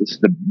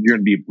 you're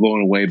gonna be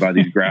blown away by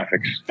these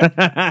graphics,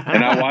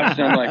 and I watched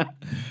them like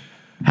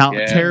how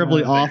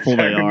terribly awful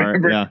they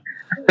are. Yeah,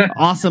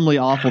 awesomely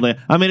awful.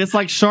 I mean, it's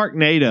like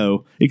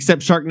Sharknado,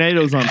 except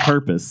Sharknado's on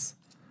purpose.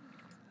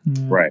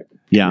 Right.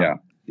 Yeah.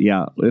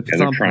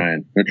 They're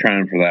trying. They're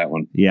trying for that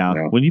one. Yeah.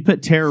 You know? When you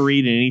put Tara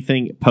Reid in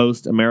anything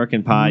post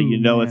American Pie,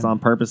 it's on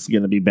purpose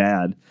going to be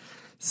bad.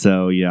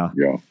 So yeah.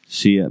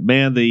 She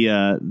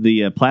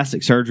the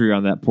plastic surgery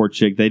on that poor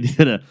chick. They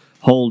did a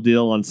whole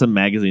deal on some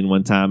magazine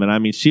one time, and I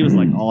mean, she was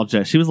like all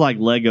jacked. She was like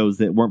Legos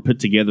that weren't put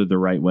together the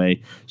right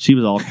way. She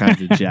was all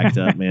kinds of jacked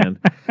up, man.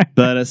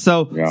 But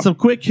some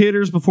quick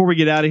hitters before we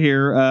get out of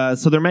here.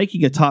 So they're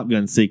making a Top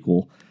Gun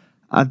sequel.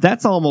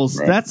 That's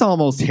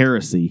almost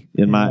heresy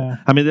in my.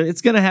 I mean,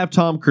 it's going to have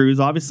Tom Cruise.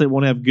 Obviously, it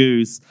won't have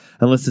Goose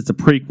unless it's a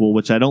prequel,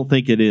 which I don't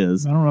think it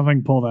is. I don't know if I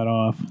can pull that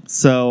off.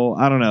 So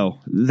I don't know.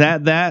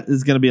 That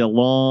is going to be a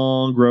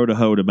long road to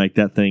hoe to make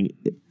that thing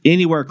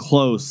anywhere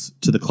close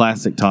to the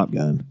classic Top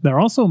Gun. They're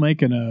also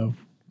making a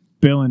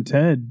Bill and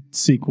Ted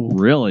sequel.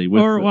 Really?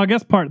 I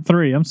guess part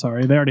 3. I'm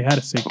sorry, they already had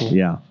a sequel.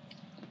 Yeah.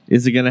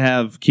 Is it going to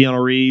have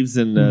Keanu Reeves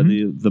and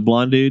the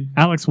blonde dude?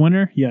 Alex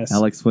Winter? Yes.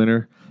 Alex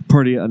Winter.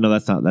 No,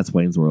 that's not. That's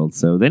Wayne's World.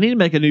 So they need to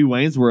make a new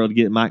Wayne's World to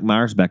get Mike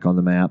Myers back on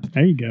the map.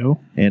 There you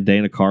go. And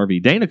Dana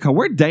Carvey.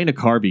 Where'd Dana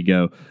Carvey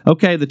go?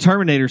 Okay, the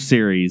Terminator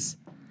series.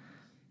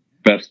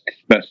 Best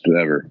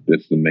ever.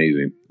 It's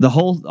amazing.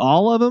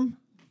 All of them.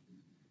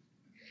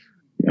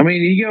 I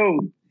mean, you go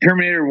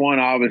Terminator 1.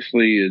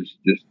 Obviously, is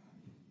just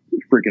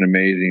freaking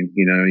amazing.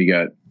 You know, you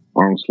got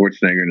Arnold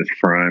Schwarzenegger in his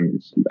prime.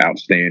 It's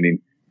outstanding.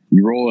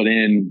 You roll it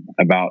in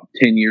about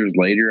 10 years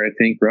later, I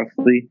think,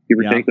 roughly, give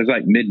or take. It was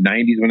like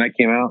mid-90s when that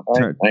came out.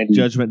 Right?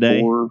 Judgment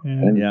Day.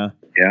 Yeah.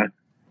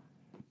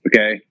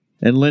 Okay.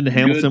 And Linda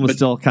Hamilton was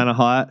still kind of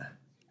hot.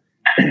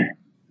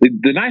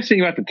 The nice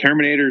thing about the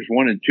Terminators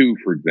 1 and 2,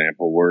 for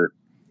example, were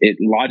it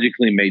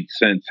logically made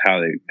sense how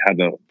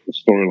the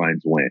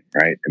storylines went,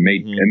 right?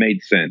 It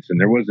made sense.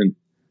 And there wasn't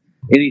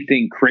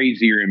anything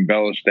crazy or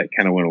embellished that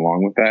kind of went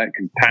along with that.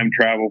 Because time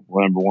travel,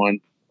 number one.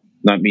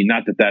 Not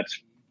that that's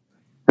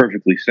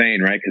perfectly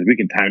sane, right? Because we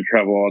can time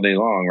travel all day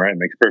long, right? It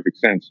makes perfect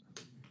sense.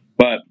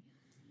 But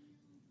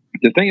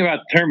the thing about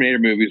the Terminator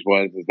movies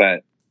is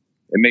that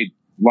it made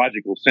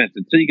logical sense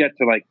until you got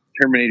to like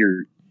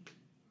Terminator,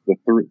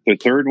 the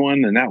third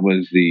one, and that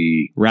was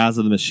the Rise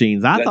of the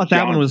Machines. I thought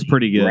that one was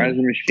pretty good. Rise of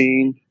the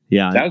Machine.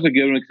 Yeah, that was a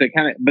good one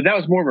because but that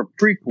was more of a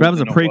prequel. That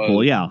was a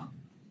prequel, yeah,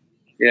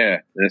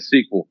 and a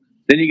sequel.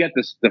 Then you got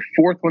the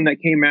fourth one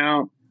that came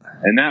out,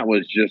 and that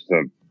was just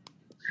an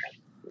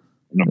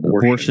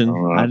abortion. I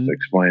don't know how to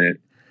explain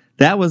it.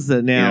 That was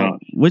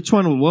which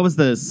one? What was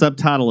the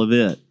subtitle of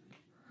it?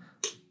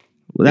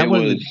 That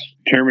was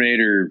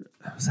Terminator.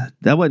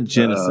 That wasn't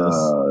Genesis.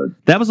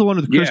 That was the one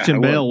with Christian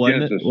Bale,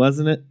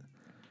 wasn't it?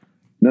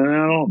 No,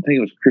 I don't think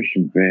it was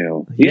Christian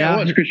Bale. Yeah,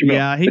 it was Christian Bale.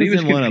 Yeah, he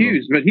was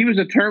confused, but he was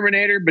a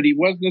Terminator, but he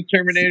wasn't a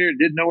Terminator.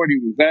 Didn't know where he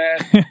was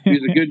at. He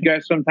was a good guy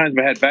sometimes,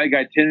 but had bad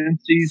guy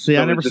tendencies. See,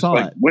 I never saw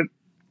it.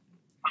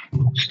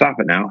 Stop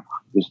it now.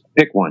 Just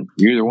pick one.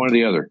 You're either one or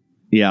the other.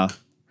 Yeah.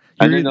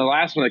 And then the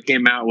last one that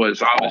came out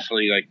was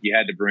obviously like you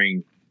had to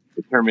bring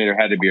the Terminator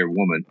had to be a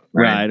woman,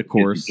 right? Of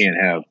course, you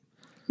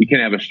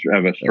can't have a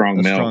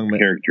strong male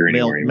character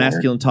anymore.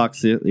 Masculine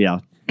toxic. Yeah.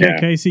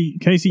 Okay,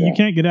 Casey, you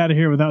can't get out of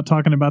here without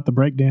talking about the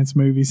breakdance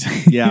movies.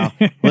 Yeah,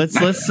 let's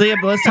see.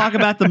 Let's talk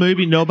about the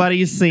movie nobody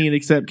has seen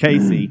except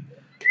Casey.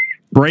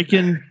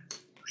 Breaking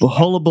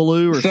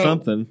Hullabaloo or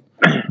something.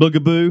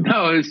 Boogaboo.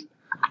 No, it's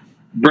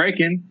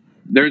Breaking.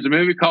 There's a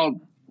movie called.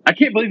 I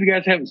can't believe you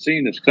guys haven't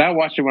seen this because I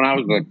watched it when I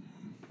was like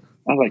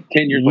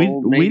 10 years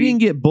old. Maybe. We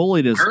didn't get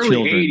bullied as early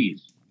children.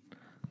 80s.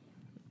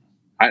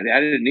 I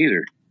didn't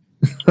either,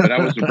 but I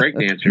was a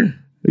breakdancer.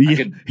 You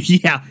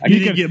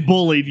didn't get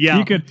bullied.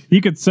 Yeah,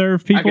 you could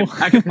serve people.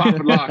 I could pop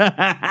and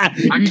lock.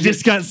 You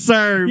just got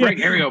served.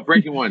 Here we go,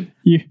 Breaking one.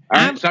 All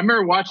right, so I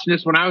remember watching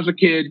this when I was a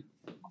kid,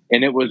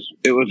 and it was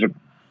a.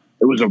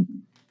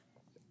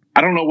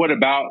 I don't know what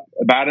about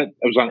it.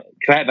 It was on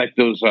because I had like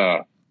those.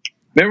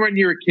 Remember when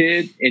you were a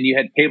kid and you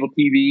had cable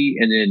TV,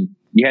 and then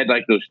you had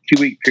like those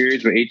 2-week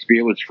periods where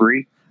HBO was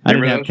free. I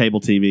didn't have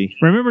cable TV.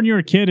 Remember when you were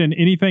a kid and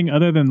anything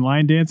other than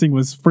line dancing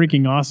was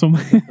freaking awesome?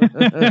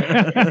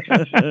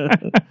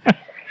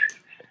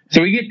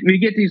 So we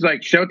get these like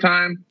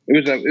Showtime.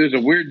 It was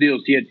a weird deal.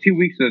 So you had 2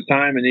 weeks at a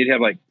time, and you'd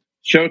have like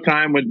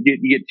Showtime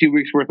you get 2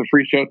 weeks worth of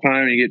free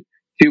Showtime, and you get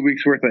 2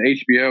 weeks worth of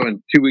HBO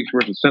and 2 weeks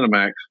worth of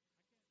Cinemax.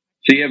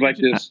 So you have like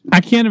this. I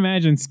can't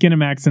imagine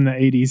Skinemax in the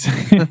 80s.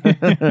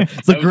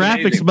 The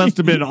graphics must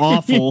have been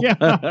awful.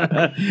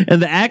 And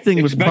the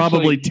acting was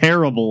probably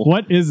terrible.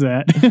 What is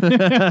that?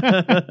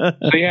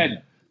 So you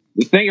had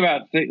the thing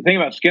about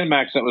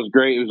Skinemax that was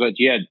great. It was like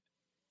it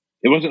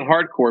wasn't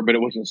hardcore, but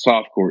it wasn't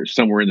softcore. It was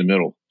somewhere in the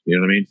middle. You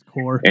know what I mean?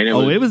 Core. And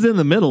it was in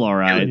the middle, all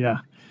right.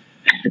 Yeah.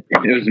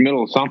 It was the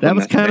middle of something. That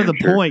was kind of the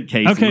point,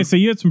 Casey. Okay, so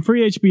you had some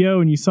free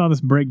HBO and you saw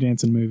this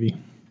breakdancing movie.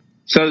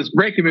 So this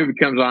breaking movie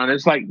comes on.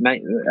 It's like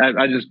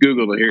I just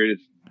Googled it here.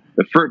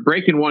 The first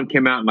Breaking one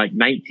came out in like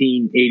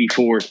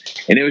 1984,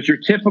 and it was your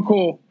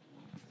typical.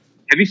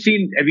 Have you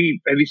seen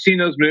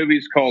those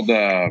movies called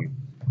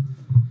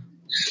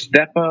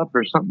Step Up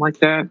or something like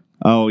that?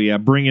 Oh yeah,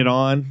 Bring It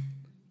On.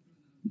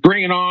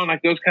 Bring It On,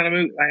 like those kind of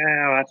movies.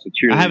 That's the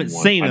cheerleading. I haven't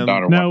seen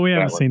them. No, we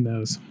haven't seen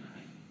those.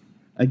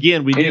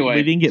 Again, we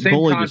didn't get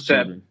bullied as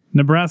children.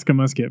 Nebraska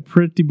must get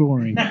pretty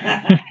boring.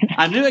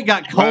 I knew it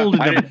got cold.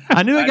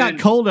 I knew it got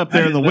cold up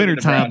there in the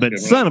wintertime, but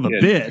son of a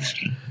bitch.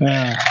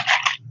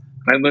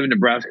 I lived in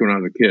Nebraska when I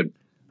was a kid.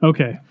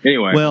 Okay.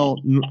 Anyway. Well,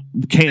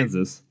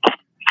 Kansas.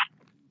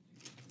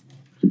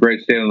 It's the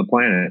greatest state on the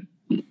planet.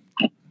 Did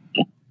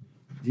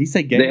he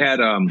say gay? They had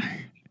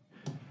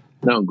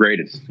no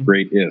greatest. I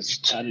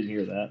didn't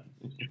hear that.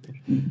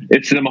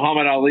 It's the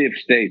Muhammad Ali of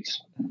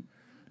states,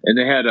 and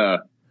they had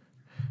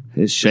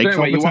His shakes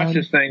so anyway, all the you time? watch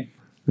this thing,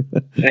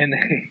 and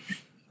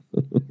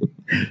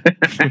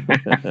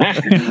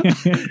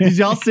did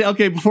y'all see?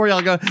 Okay, before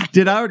y'all go,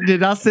 did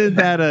I send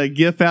that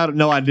GIF out?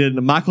 No, I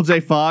didn't. Michael J.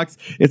 Fox.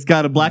 It's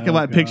got a black and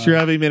white picture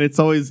of him, and it's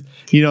always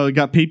it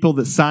got people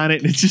that sign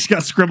it, and it's just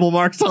got scribble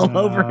marks all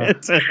over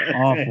it.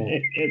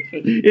 Awful.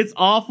 It's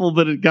awful,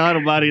 but God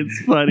Almighty,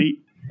 it's funny.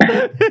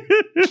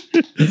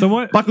 So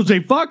what? Michael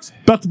J. Fox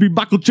about to be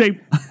Michael J.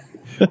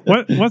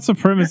 What's the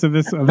premise of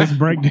this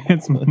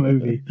breakdance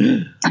movie?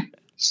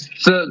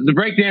 So the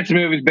breakdancing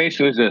movie is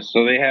basically this.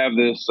 So they have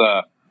this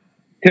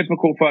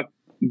typical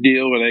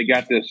deal where they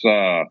got this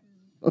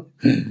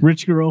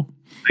rich girl.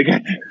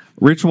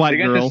 Rich white they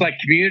got girl. this like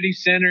community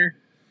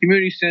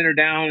center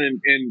down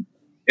in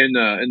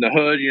the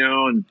hood,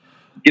 and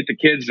get the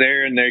kids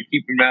there and they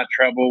keep them out of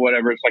trouble,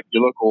 whatever. It's like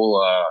your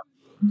local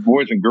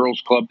boys and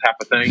girls club type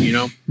of thing,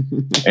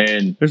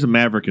 And there's a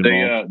maverick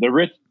involved.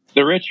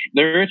 The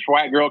rich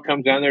white girl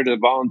comes down there to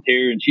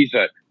volunteer, and she's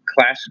a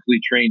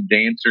classically trained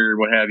dancer,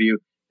 what have you.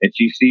 And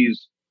she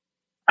sees,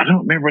 I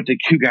don't remember what the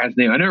two guys'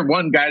 name. I remember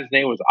one guy's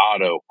name was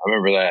Otto. I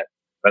remember that,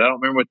 but I don't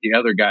remember what the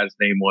other guy's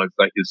name was,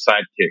 like his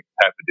sidekick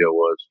type of deal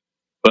was.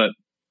 But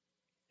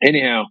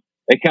anyhow,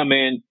 they come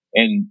in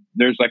and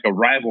there's like a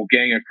rival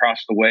gang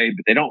across the way,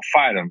 but they don't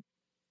fight them.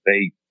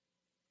 They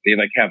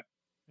like have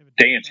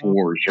dance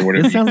wars or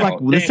whatever. This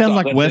sounds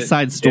like West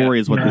Side Story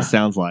is what Yeah. this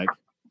sounds like.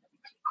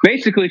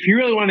 Basically, if you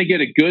really want to get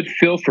a good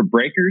feel for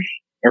breaking,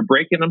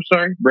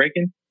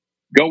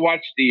 go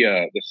watch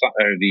the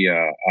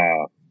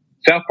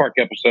South Park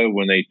episode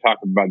when they talk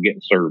about getting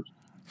served.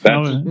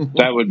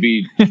 That would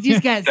be. You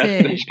just got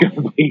said.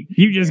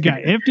 You just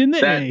got effed in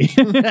the A.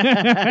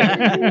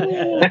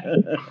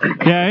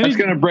 Yeah, That's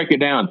going to break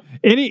it down.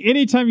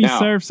 Anytime you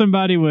serve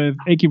somebody with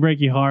achy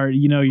breaky heart,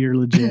 you're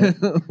legit.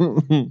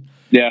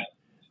 Yeah.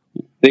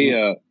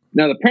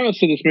 The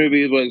premise of this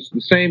movie was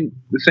the same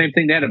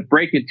thing. They had a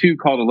Breaking 2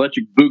 called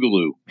Electric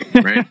Boogaloo,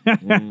 right?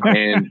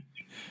 And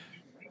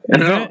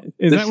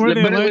is that where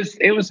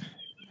it was.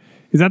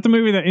 Is that the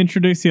movie that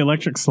introduced the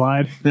electric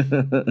slide?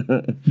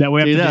 That we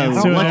have to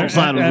dance to. Electric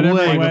slide was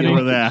way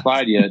before that.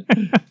 Slide yet,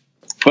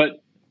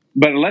 but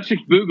Electric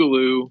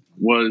Boogaloo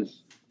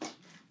was,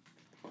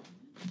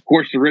 of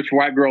course, the rich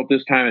white girl at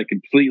this time had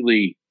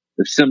completely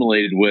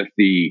assimilated with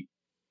the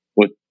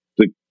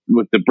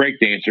break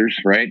dancers,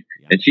 right?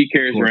 And she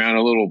carries around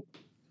a little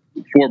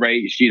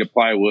 4x8 sheet of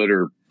plywood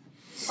or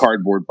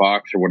cardboard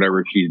box or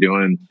whatever she's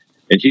doing,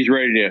 and she's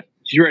ready to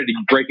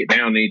break it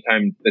down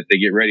anytime that they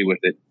get ready with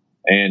it.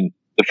 And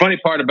the funny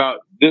part about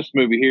this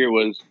movie here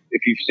was,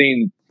 if you've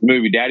seen the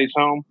movie Daddy's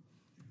Home,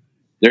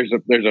 there's a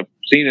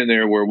scene in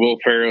there where Will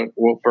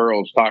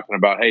Ferrell is talking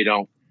about, hey,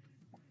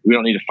 we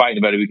don't need to fight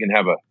anybody. We can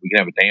have a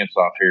dance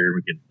off here.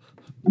 We can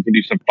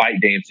do some fight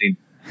dancing.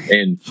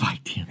 And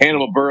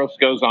Hannibal Buress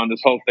goes on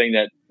this whole thing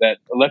that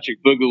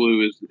Electric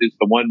Boogaloo is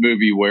the one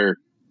movie where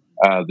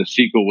the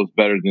sequel was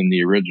better than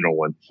the original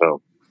one.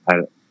 So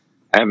I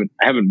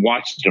haven't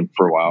watched them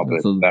for a while,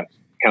 but that's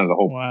kind of the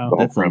whole. Wow, the whole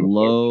that's premise. A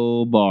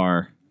low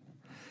bar.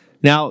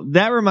 Now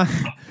that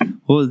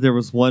there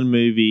was one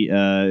movie.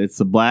 It's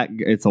a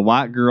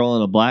white girl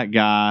and a black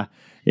guy.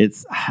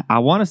 I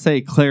want to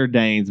say Claire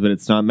Danes, but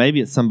it's not.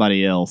 Maybe it's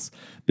somebody else.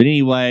 But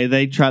anyway,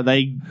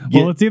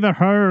 it's either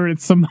her or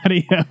it's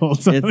somebody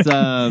else. It's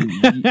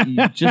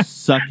you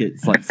just suck it.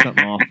 It's like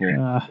something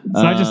awful.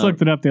 So I just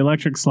looked it up. The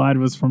electric slide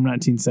was from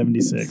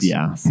 1976.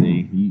 Yeah,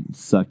 see, you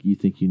suck. You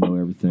think you know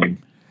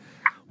everything.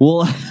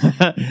 Well,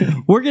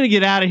 we're going to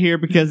get out of here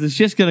because it's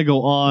just going to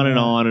go on and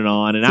on and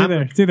on. And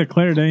it's either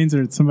Claire Danes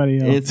or it's somebody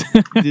else.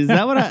 Is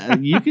that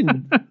what you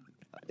can?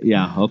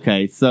 Yeah,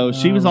 okay. So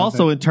she was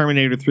also in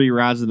Terminator 3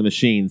 Rise of the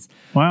Machines.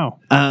 Wow.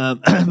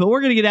 But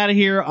we're going to get out of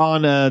here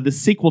on the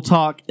sequel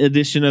talk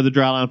edition of the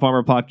Dryline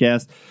Farmer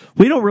podcast.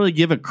 We don't really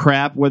give a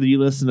crap whether you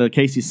listen to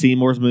Casey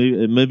Seymour's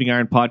Moving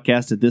Iron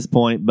podcast at this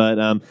point, but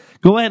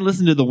go ahead and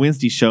listen to the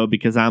Wednesday show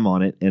because I'm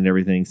on it and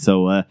everything.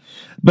 So,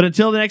 but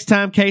until the next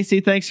time, Casey,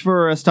 thanks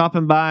for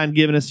stopping by and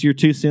giving us your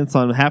 2 cents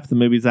on half the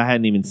movies I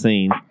hadn't even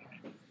seen.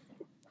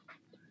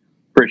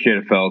 Appreciate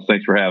it, fellas.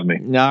 Thanks for having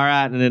me. All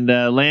right. And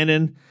then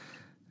Landon,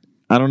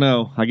 I don't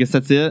know. I guess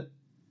that's it.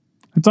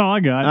 That's all I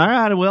got. All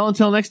right. Well,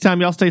 until next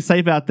time, y'all stay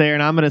safe out there.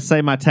 And I'm going to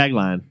say my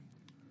tagline.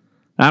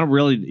 I don't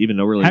really even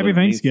know Happy what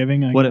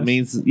Thanksgiving. What it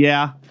means.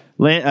 Yeah.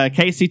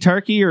 Casey,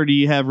 turkey, or do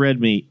you have red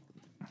meat?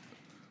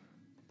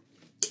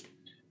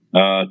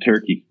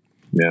 Turkey.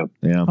 Yeah.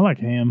 I like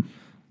ham.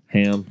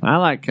 I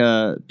like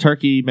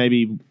turkey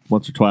maybe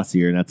once or twice a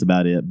year, and that's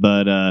about it.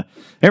 But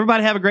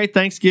everybody have a great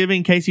Thanksgiving.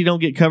 In case you don't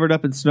get covered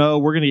up in snow,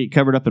 we're going to get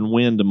covered up in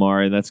wind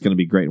tomorrow, and that's going to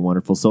be great and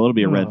wonderful. So it'll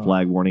be a red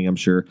flag warning, I'm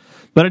sure.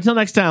 But until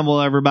next time,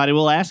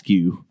 we'll ask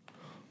you,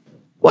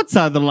 what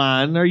side of the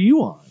line are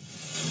you on?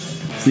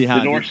 See how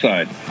the north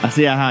side. I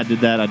see how I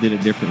did that. I did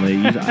it differently.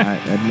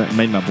 I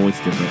made my voice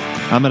different.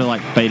 I'm going to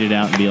like fade it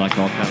out and be like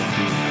all kind of.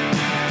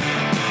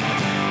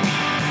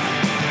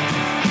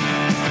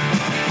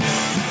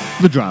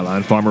 The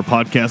Dryline Farmer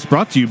Podcast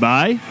brought to you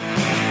by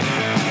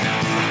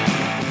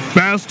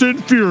Fast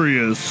and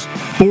Furious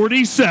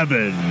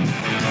 47.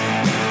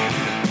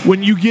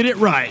 When you get it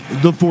right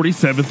the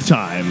 47th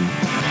time.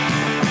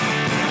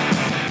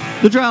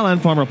 The Dryline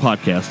Farmer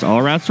Podcast,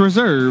 all rights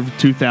reserved,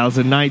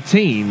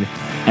 2019,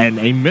 and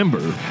a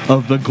member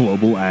of the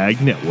Global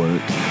Ag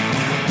Network.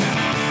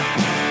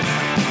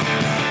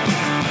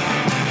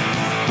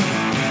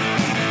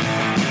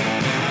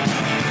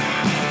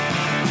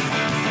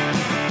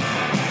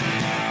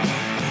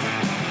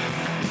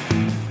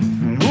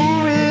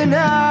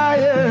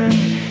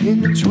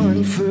 In the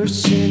 21st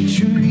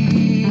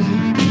century,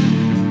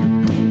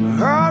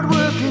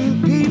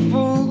 hard-working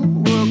people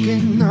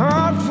working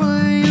hard for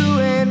you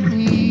and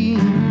me,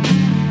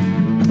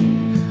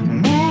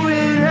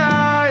 moving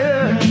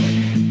higher,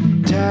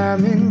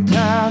 time and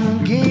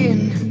time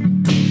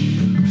again.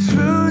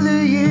 Through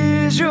the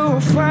years,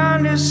 you'll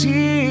find us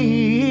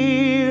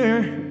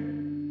here,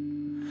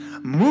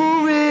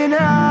 moving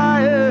higher.